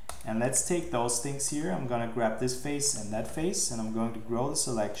 And let's take those things here. I'm going to grab this face and that face, and I'm going to grow the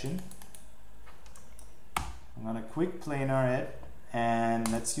selection. I'm going to quick planar it, and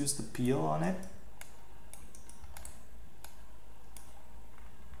let's use the peel on it.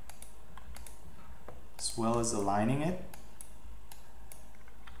 As well as aligning it.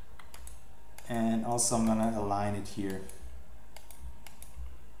 And also I'm going to align it here.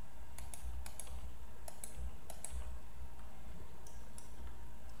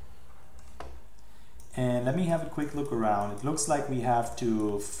 And let me have a quick look around. It looks like we have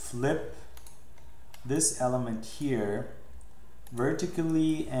to flip this element here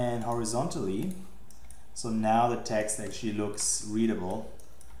vertically and horizontally. So now the text actually looks readable.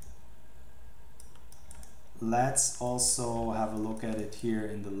 Let's also have a look at it here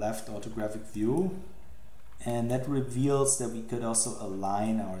in the left orthographic view. And that reveals that we could also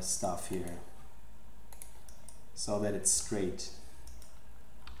align our stuff here so that it's straight.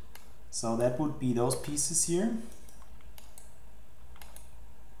 So that would be those pieces here.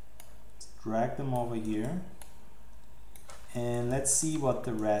 Let's drag them over here. And let's see what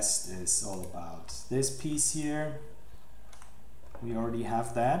the rest is all about. This piece here, we already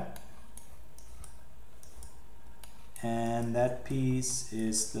have that. And that piece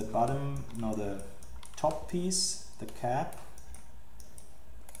is the bottom, no, the top piece, the cap.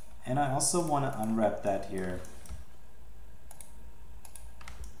 And I also want to unwrap that here.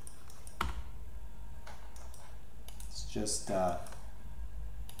 It's just,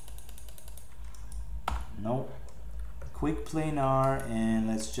 nope. Quick planar, and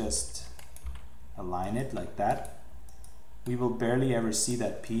let's just align it like that. We will barely ever see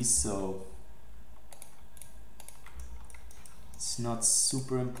that piece, so it's not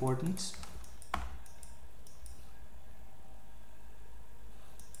super important.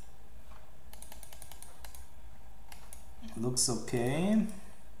 It looks okay.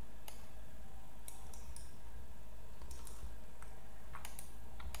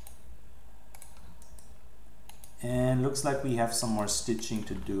 And looks like we have some more stitching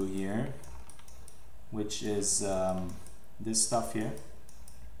to do here, which is this stuff here.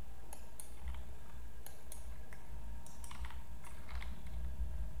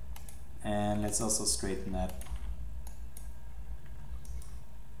 And let's also straighten that.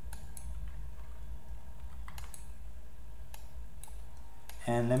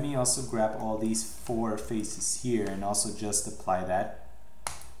 And let me also grab all these 4 faces here and also just apply that.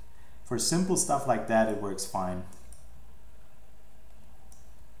 For simple stuff like that, it works fine.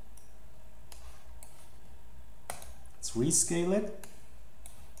 Let's rescale it.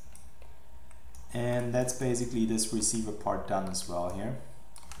 And that's basically this receiver part done as well here.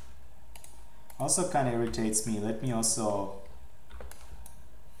 Also kind of irritates me. Let me also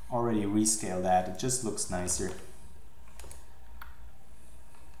already rescale that. It just looks nicer.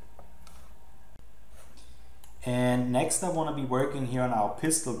 And next I want to be working here on our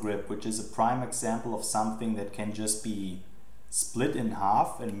pistol grip, which is a prime example of something that can just be split in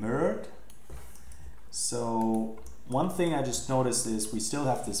half and mirrored. So one thing I just noticed is we still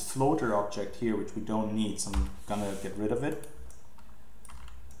have this floater object here, which we don't need, so I'm gonna get rid of it.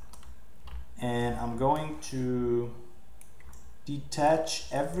 And I'm going to detach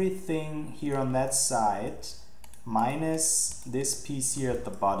everything here on that side minus this piece here at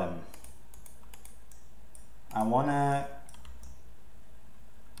the bottom. I want to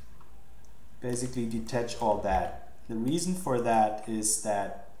basically detach all that. The reason for that is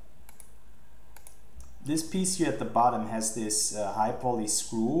that this piece here at the bottom has this high poly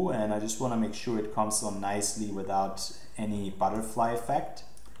screw, and I just want to make sure it comes on nicely without any butterfly effect.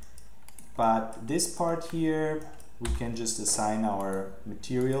 But this part here we can just assign our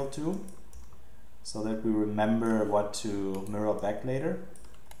material to, so that we remember what to mirror back later.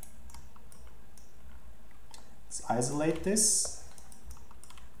 Let's isolate this,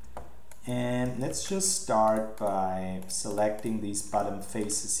 and let's just start by selecting these bottom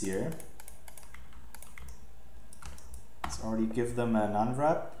faces here. Let's already give them an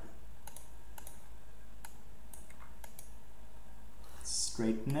unwrap.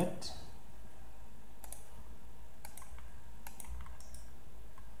 Straighten it.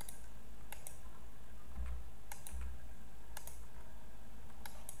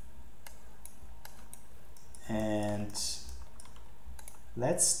 And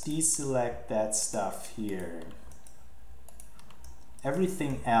let's deselect that stuff here.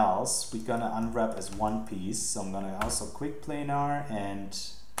 Everything else we're gonna unwrap as one piece, so I'm gonna also quick planar and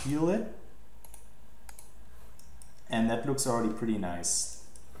peel it, and that looks already pretty nice.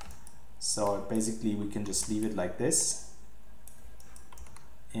 So basically we can just leave it like this,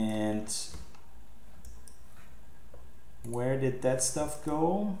 and where did that stuff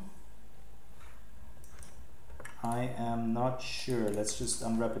go? I am not sure. Let's just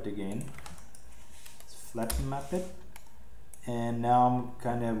unwrap it again. Let's flatten map it. And now I'm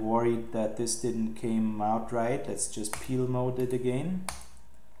kind of worried that this didn't came out right. Let's just peel mode it again.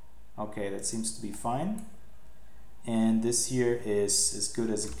 Okay, that seems to be fine. And this here is as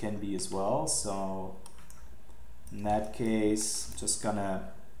good as it can be as well. So in that case, I'm just gonna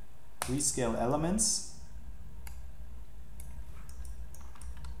rescale elements.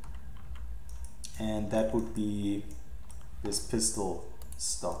 And that would be this pistol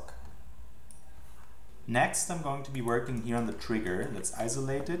stock. Next, I'm going to be working here on the trigger. Let's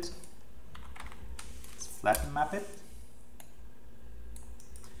isolate it. Let's flatten map it.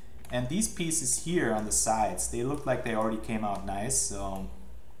 And these pieces here on the sides, they look like they already came out nice, so I'm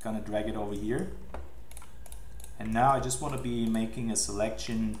gonna drag it over here. And now I just want to be making a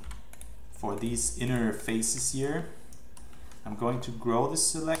selection for these inner faces here. I'm going to grow this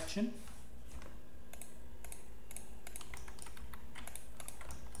selection,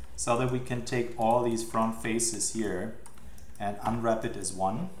 so that we can take all these front faces here and unwrap it as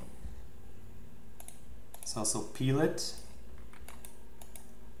one. So also peel it.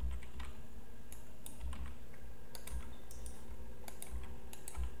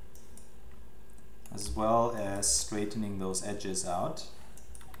 As well as straightening those edges out.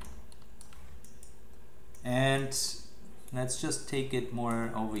 And let's just take it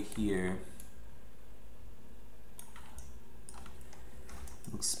more over here.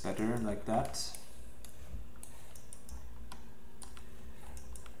 Looks better like that.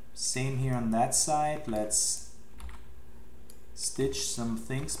 Same here on that side. Let's stitch some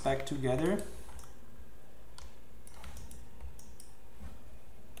things back together.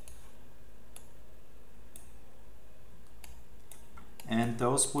 And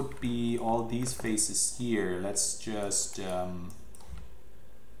those would be all these faces here. Let's just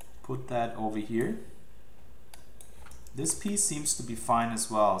put that over here. This piece seems to be fine as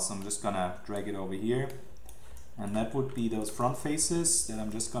well, so I'm just gonna drag it over here. And that would be those front faces that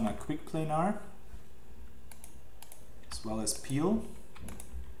I'm just gonna quick planar, as well as peel.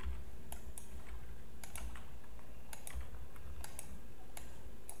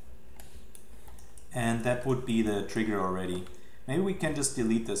 And that would be the trigger already. Maybe we can just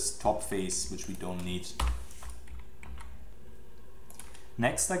delete this top face, which we don't need.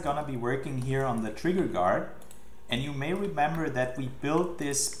 Next, I'm gonna be working here on the trigger guard. And you may remember that we built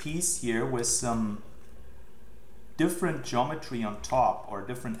this piece here with some different geometry on top, or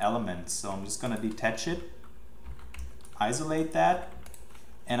different elements. So I'm just gonna detach it, isolate that,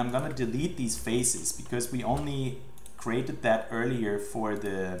 and I'm gonna delete these faces because we only created that earlier for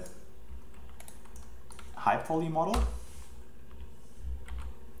the high poly model.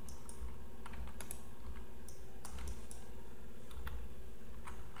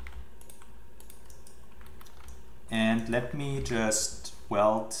 And let me just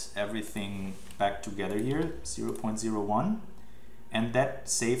weld everything back together here, 0.01. And that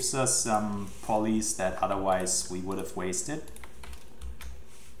saves us some polys that otherwise we would have wasted.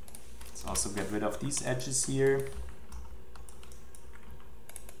 Let's also get rid of these edges here,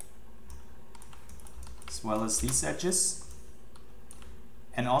 as well as these edges.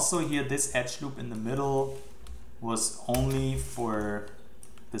 And also here, this edge loop in the middle was only for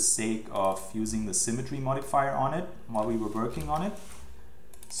the sake of using the symmetry modifier on it while we were working on it.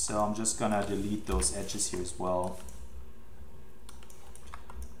 So I'm just gonna delete those edges here as well.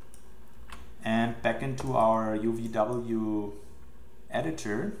 And back into our UVW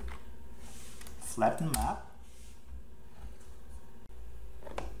editor, flatten map.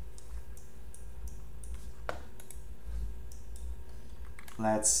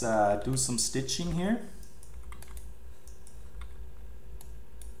 Let's do some stitching here.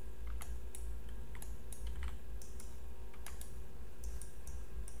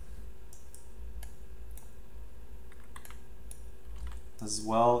 As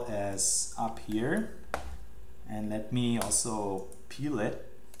well as up here, and let me also peel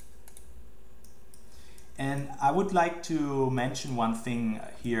it. And I would like to mention one thing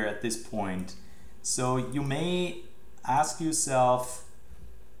here at this point. So you may ask yourself,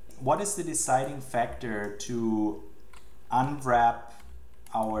 what is the deciding factor to unwrap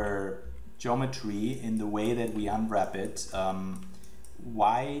our geometry in the way that we unwrap it?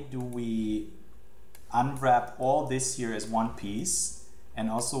 Why do we unwrap all this here as one piece? And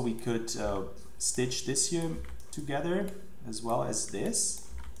also we could stitch this here together as well as this.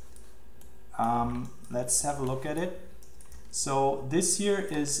 Let's have a look at it. So this here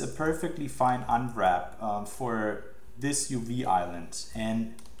is a perfectly fine unwrap for this UV island.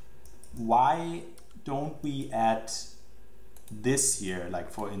 And why don't we add this here, like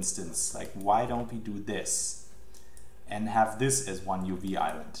for instance, like why don't we do this and have this as one UV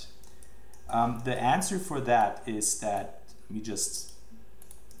island? The answer for that is that, let me just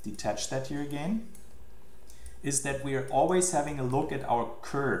detach that here again, is that we are always having a look at our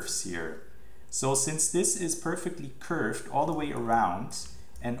curves here. So since this is perfectly curved all the way around,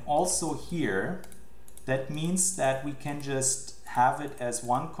 and also here, that means that we can just have it as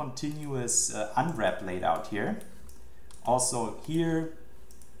one continuous unwrap laid out here. Also here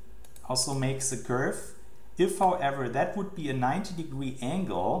also makes a curve. If however that would be a 90-degree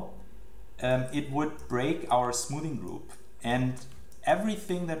angle, it would break our smoothing group, and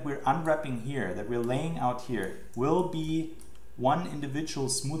everything that we're unwrapping here, that we're laying out here, will be one individual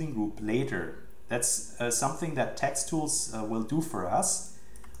smoothing group later. That's something that text tools will do for us.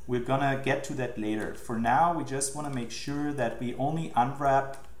 We're gonna get to that later. For now, we just wanna make sure that we only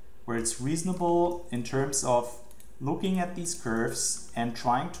unwrap where it's reasonable in terms of looking at these curves and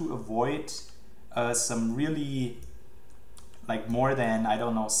trying to avoid some really like more than, I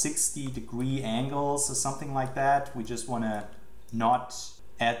don't know, 60-degree angles or something like that. We just wanna not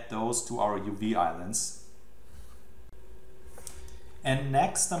add those to our UV islands. And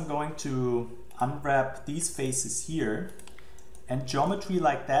next I'm going to unwrap these faces here, and geometry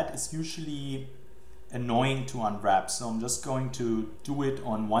like that is usually annoying to unwrap, so I'm just going to do it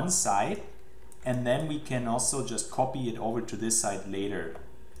on one side, and then we can also just copy it over to this side later.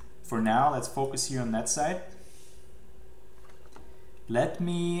 For now, let's focus here on that side. Let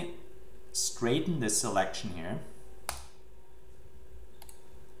me straighten this selection here.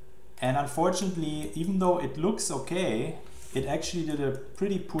 And unfortunately, even though it looks okay, it actually did a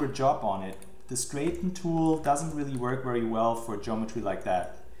pretty poor job on it. The straighten tool doesn't really work very well for geometry like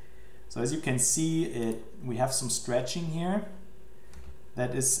that. So as you can see, we have some stretching here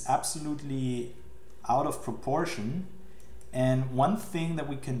that is absolutely out of proportion. And one thing that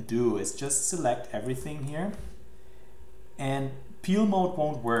we can do is just select everything here, and peel mode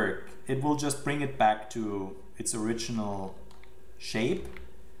won't work. It will just bring it back to its original shape.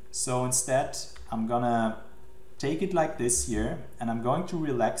 So instead, I'm gonna take it like this here, and I'm going to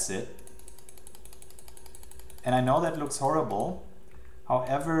relax it. And I know that looks horrible.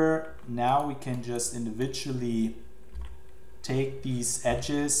 However, now we can just individually take these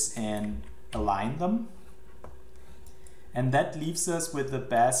edges and align them. And that leaves us with the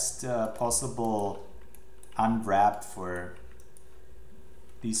best possible unwrap for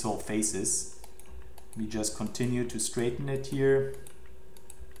these whole faces. We just continue to straighten it here.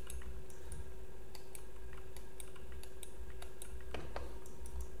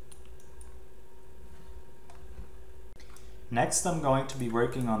 Next, I'm going to be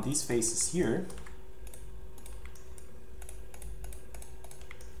working on these faces here.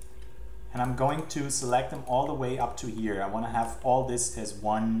 And I'm going to select them all the way up to here. I want to have all this as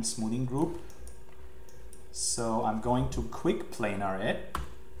one smoothing group. So I'm going to quick planar it,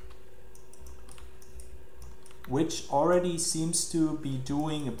 which already seems to be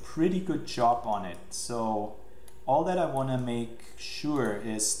doing a pretty good job on it. So all that I want to make sure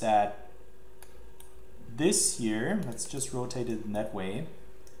is that this here, let's just rotate it in that way,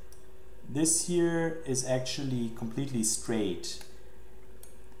 this here is actually completely straight.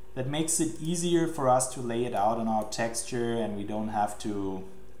 That makes it easier for us to lay it out on our texture, and we don't have to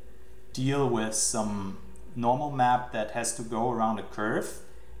deal with some normal map that has to go around a curve.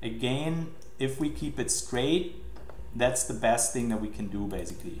 Again, if we keep it straight, that's the best thing that we can do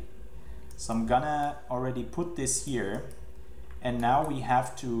basically. So I'm gonna already put this here, and now we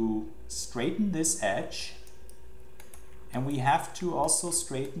have to straighten this edge, and we have to also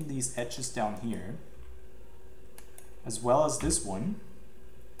straighten these edges down here, as well as this one.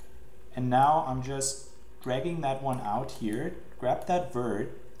 And now I'm just dragging that one out here, grab that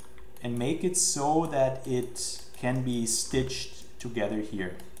vert, and make it so that it can be stitched together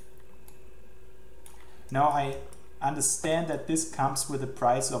here. Now I understand that this comes with the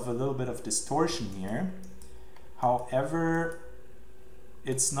price of a little bit of distortion here. However,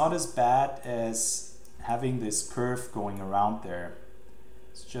 it's not as bad as having this curve going around there.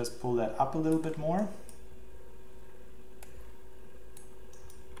 Let's just pull that up a little bit more.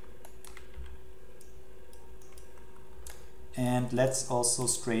 And let's also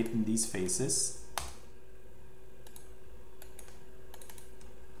straighten these faces.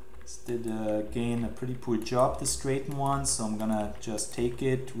 This did again a pretty poor job, the straighten one, so I'm gonna just take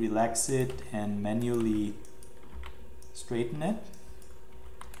it, relax it, and manually straighten it.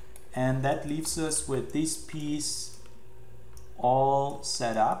 And that leaves us with this piece all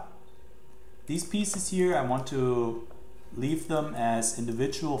set up. These pieces here, I want to leave them as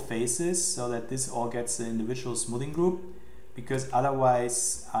individual faces so that this all gets an individual smoothing group, because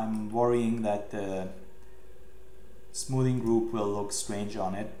otherwise I'm worrying that the smoothing group will look strange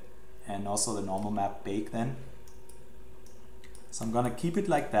on it, and also the normal map bake then. So I'm gonna keep it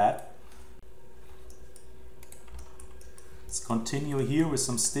like that. Let's continue here with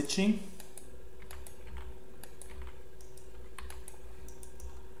some stitching.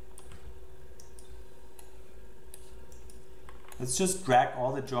 Let's just drag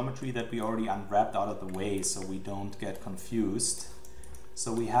all the geometry that we already unwrapped out of the way so we don't get confused.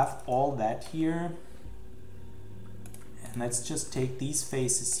 So we have all that here. And let's just take these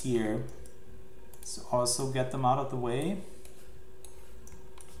faces here. So also get them out of the way.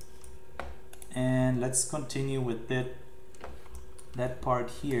 And let's continue with that part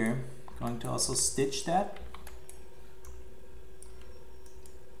here. Going to also stitch that.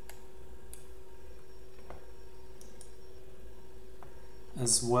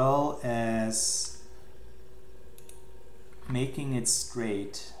 As well as making it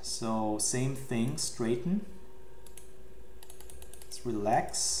straight. So same thing, straighten. Let's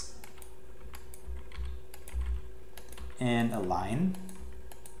relax and align.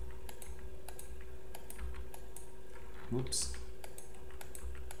 Oops.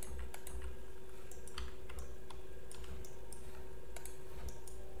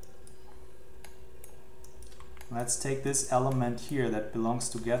 Let's take this element here that belongs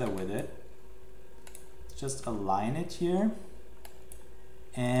together with it. Just align it here.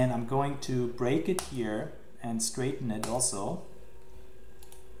 And I'm going to break it here and straighten it also.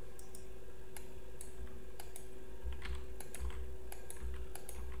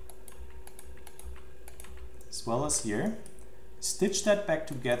 as well as here. Stitch that back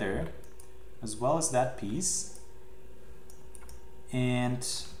together as well as that piece. And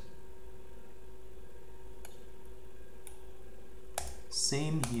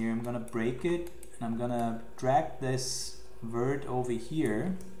same here, I'm gonna break it and I'm gonna drag this vert over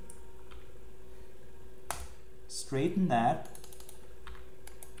here, straighten that,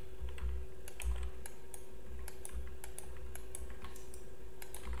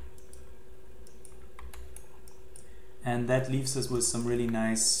 and that leaves us with some really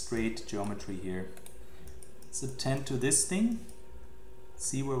nice straight geometry here. Let's attend to this thing,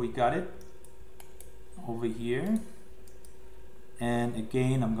 see where we got it, over here, and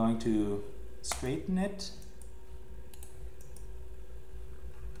again I'm going to straighten it,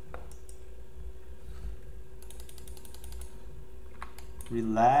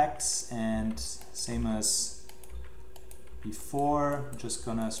 relax, and same as before, I'm just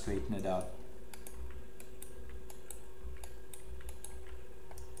gonna straighten it out.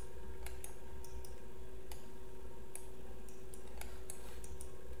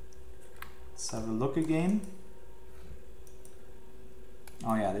 Let's have a look again.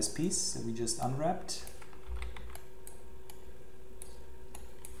 Oh yeah, this piece that we just unwrapped.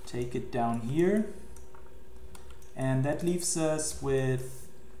 Take it down here. And that leaves us with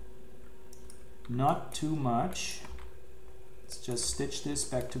not too much. Let's just stitch this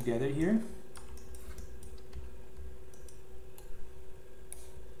back together here.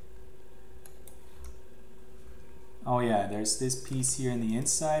 Oh yeah, there's this piece here in the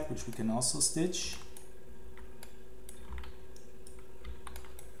inside which we can also stitch.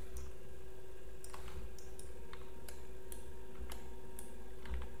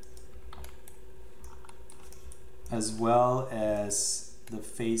 As well as the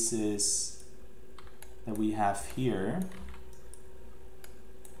faces that we have here.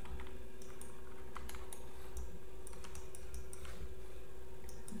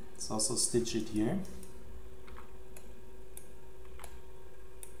 Let's also stitch it here.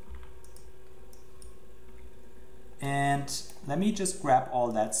 And let me just grab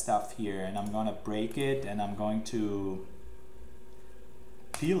all that stuff here, and I'm gonna break it, and I'm going to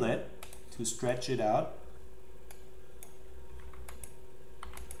peel it to stretch it out.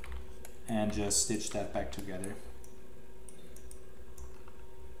 And just stitch that back together.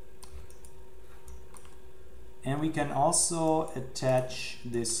 And we can also attach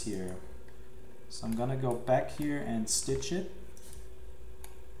this here. So I'm gonna go back here and stitch it.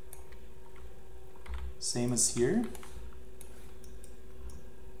 Same as here.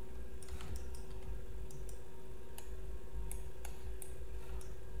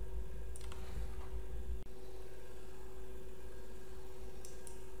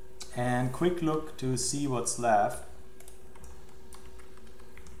 And quick look to see what's left.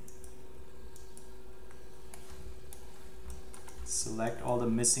 Select all the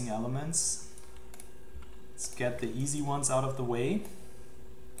missing elements. Let's get the easy ones out of the way.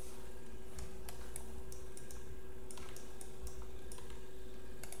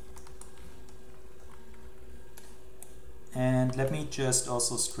 And let me just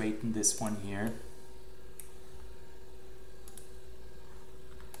also straighten this one here.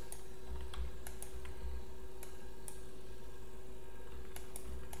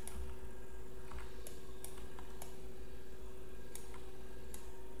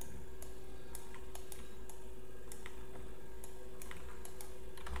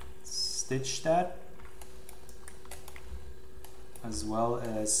 Stitch that, as well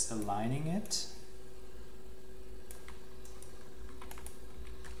as aligning it.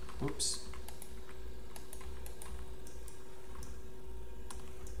 Oops.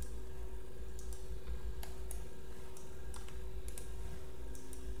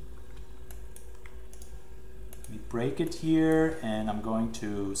 Let me break it here, and I'm going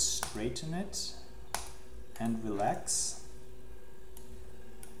to straighten it and relax.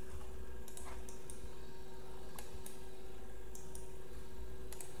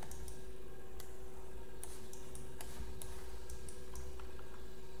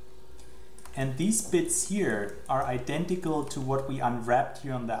 And these bits here are identical to what we unwrapped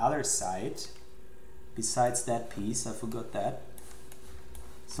here on the other side. Besides that piece, I forgot that.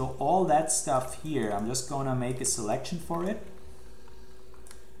 So all that stuff here, I'm just gonna make a selection for it.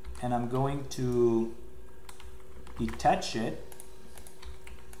 And I'm going to detach it.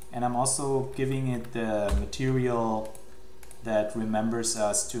 And I'm also giving it the material that remembers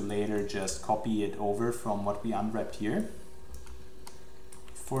us to later just copy it over from what we unwrapped here.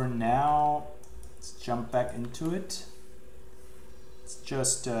 For now, let's jump back into it. Let's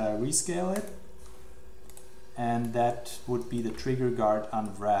just rescale it. And that would be the trigger guard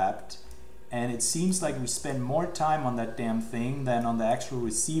unwrapped. and it seems like we spend more time on that damn thing than on the actual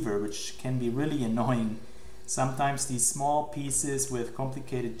receiver, which can be really annoying. Sometimes these small pieces with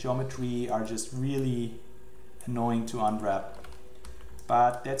complicated geometry are just really annoying to unwrap.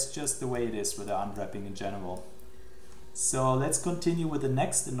 But that's just the way it is with the unwrapping in general. So let's continue with the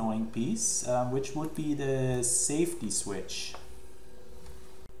next annoying piece, which would be the safety switch.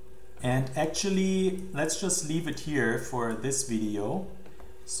 And actually, let's just leave it here for this video.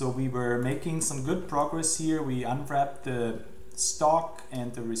 So we were making some good progress here. We unwrapped the stock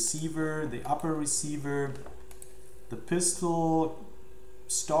and the receiver, the upper receiver, the pistol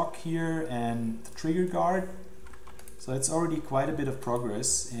stock here, and the trigger guard. So it's already quite a bit of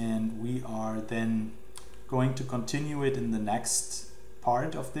progress, and we are then going to continue it in the next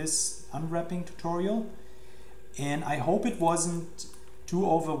part of this unwrapping tutorial. And I hope it wasn't too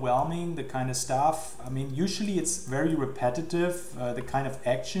overwhelming, the kind of stuff. I mean, usually it's very repetitive, the kind of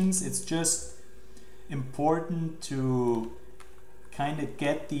actions. It's just important to kind of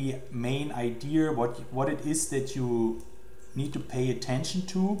get the main idea, what it is that you need to pay attention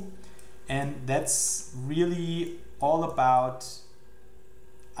to. And that's really all about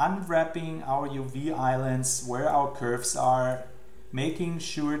unwrapping our UV islands where our curves are, making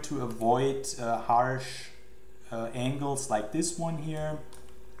sure to avoid harsh angles like this one here,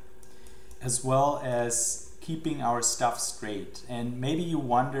 as well as keeping our stuff straight. And maybe you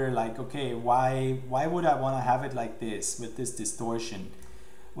wonder, like, okay, why would I want to have it like this with this distortion?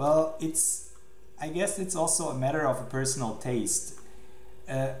 Well, I guess it's also a matter of a personal taste.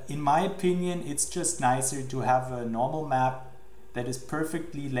 In my opinion, it's just nicer to have a normal map that is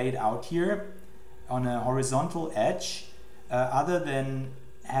perfectly laid out here on a horizontal edge, other than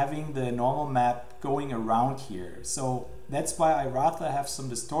having the normal map going around here. So that's why I rather have some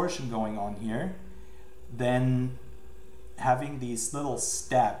distortion going on here than having these little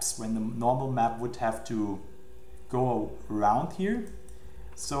steps when the normal map would have to go around here.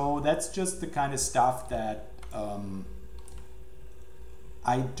 So that's just the kind of stuff that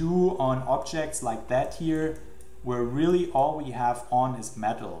I do on objects like that here, where really all we have on is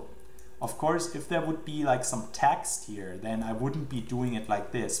metal. Of course, if there would be like some text here, then I wouldn't be doing it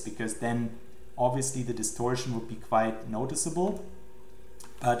like this, because then obviously the distortion would be quite noticeable.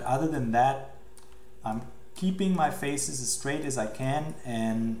 But other than that, I'm keeping my faces as straight as I can,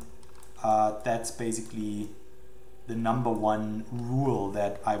 and that's basically the #1 rule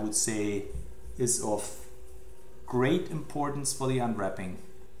that I would say is of great importance for the unwrapping.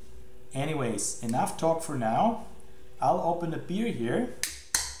 Anyways, enough talk for now. I'll open a beer here,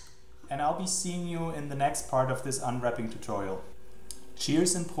 and I'll be seeing you in the next part of this unwrapping tutorial.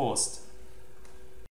 Cheers and Prost!